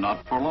 but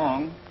not for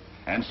long,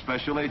 and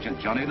Special Agent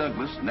Johnny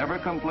Douglas never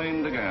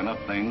complained again of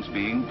things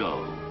being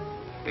dull.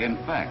 In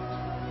fact,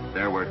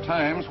 there were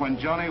times when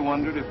Johnny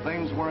wondered if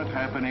things weren't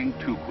happening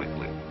too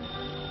quickly.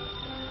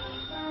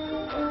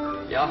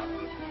 Yeah?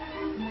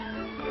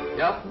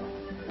 Yeah?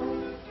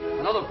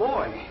 Another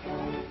boy.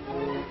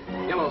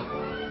 Yeah,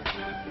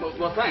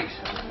 well, thanks.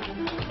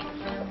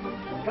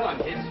 Come on,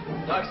 kids.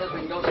 Doc says we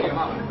can go see your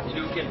mama.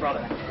 Your new kid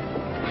brother.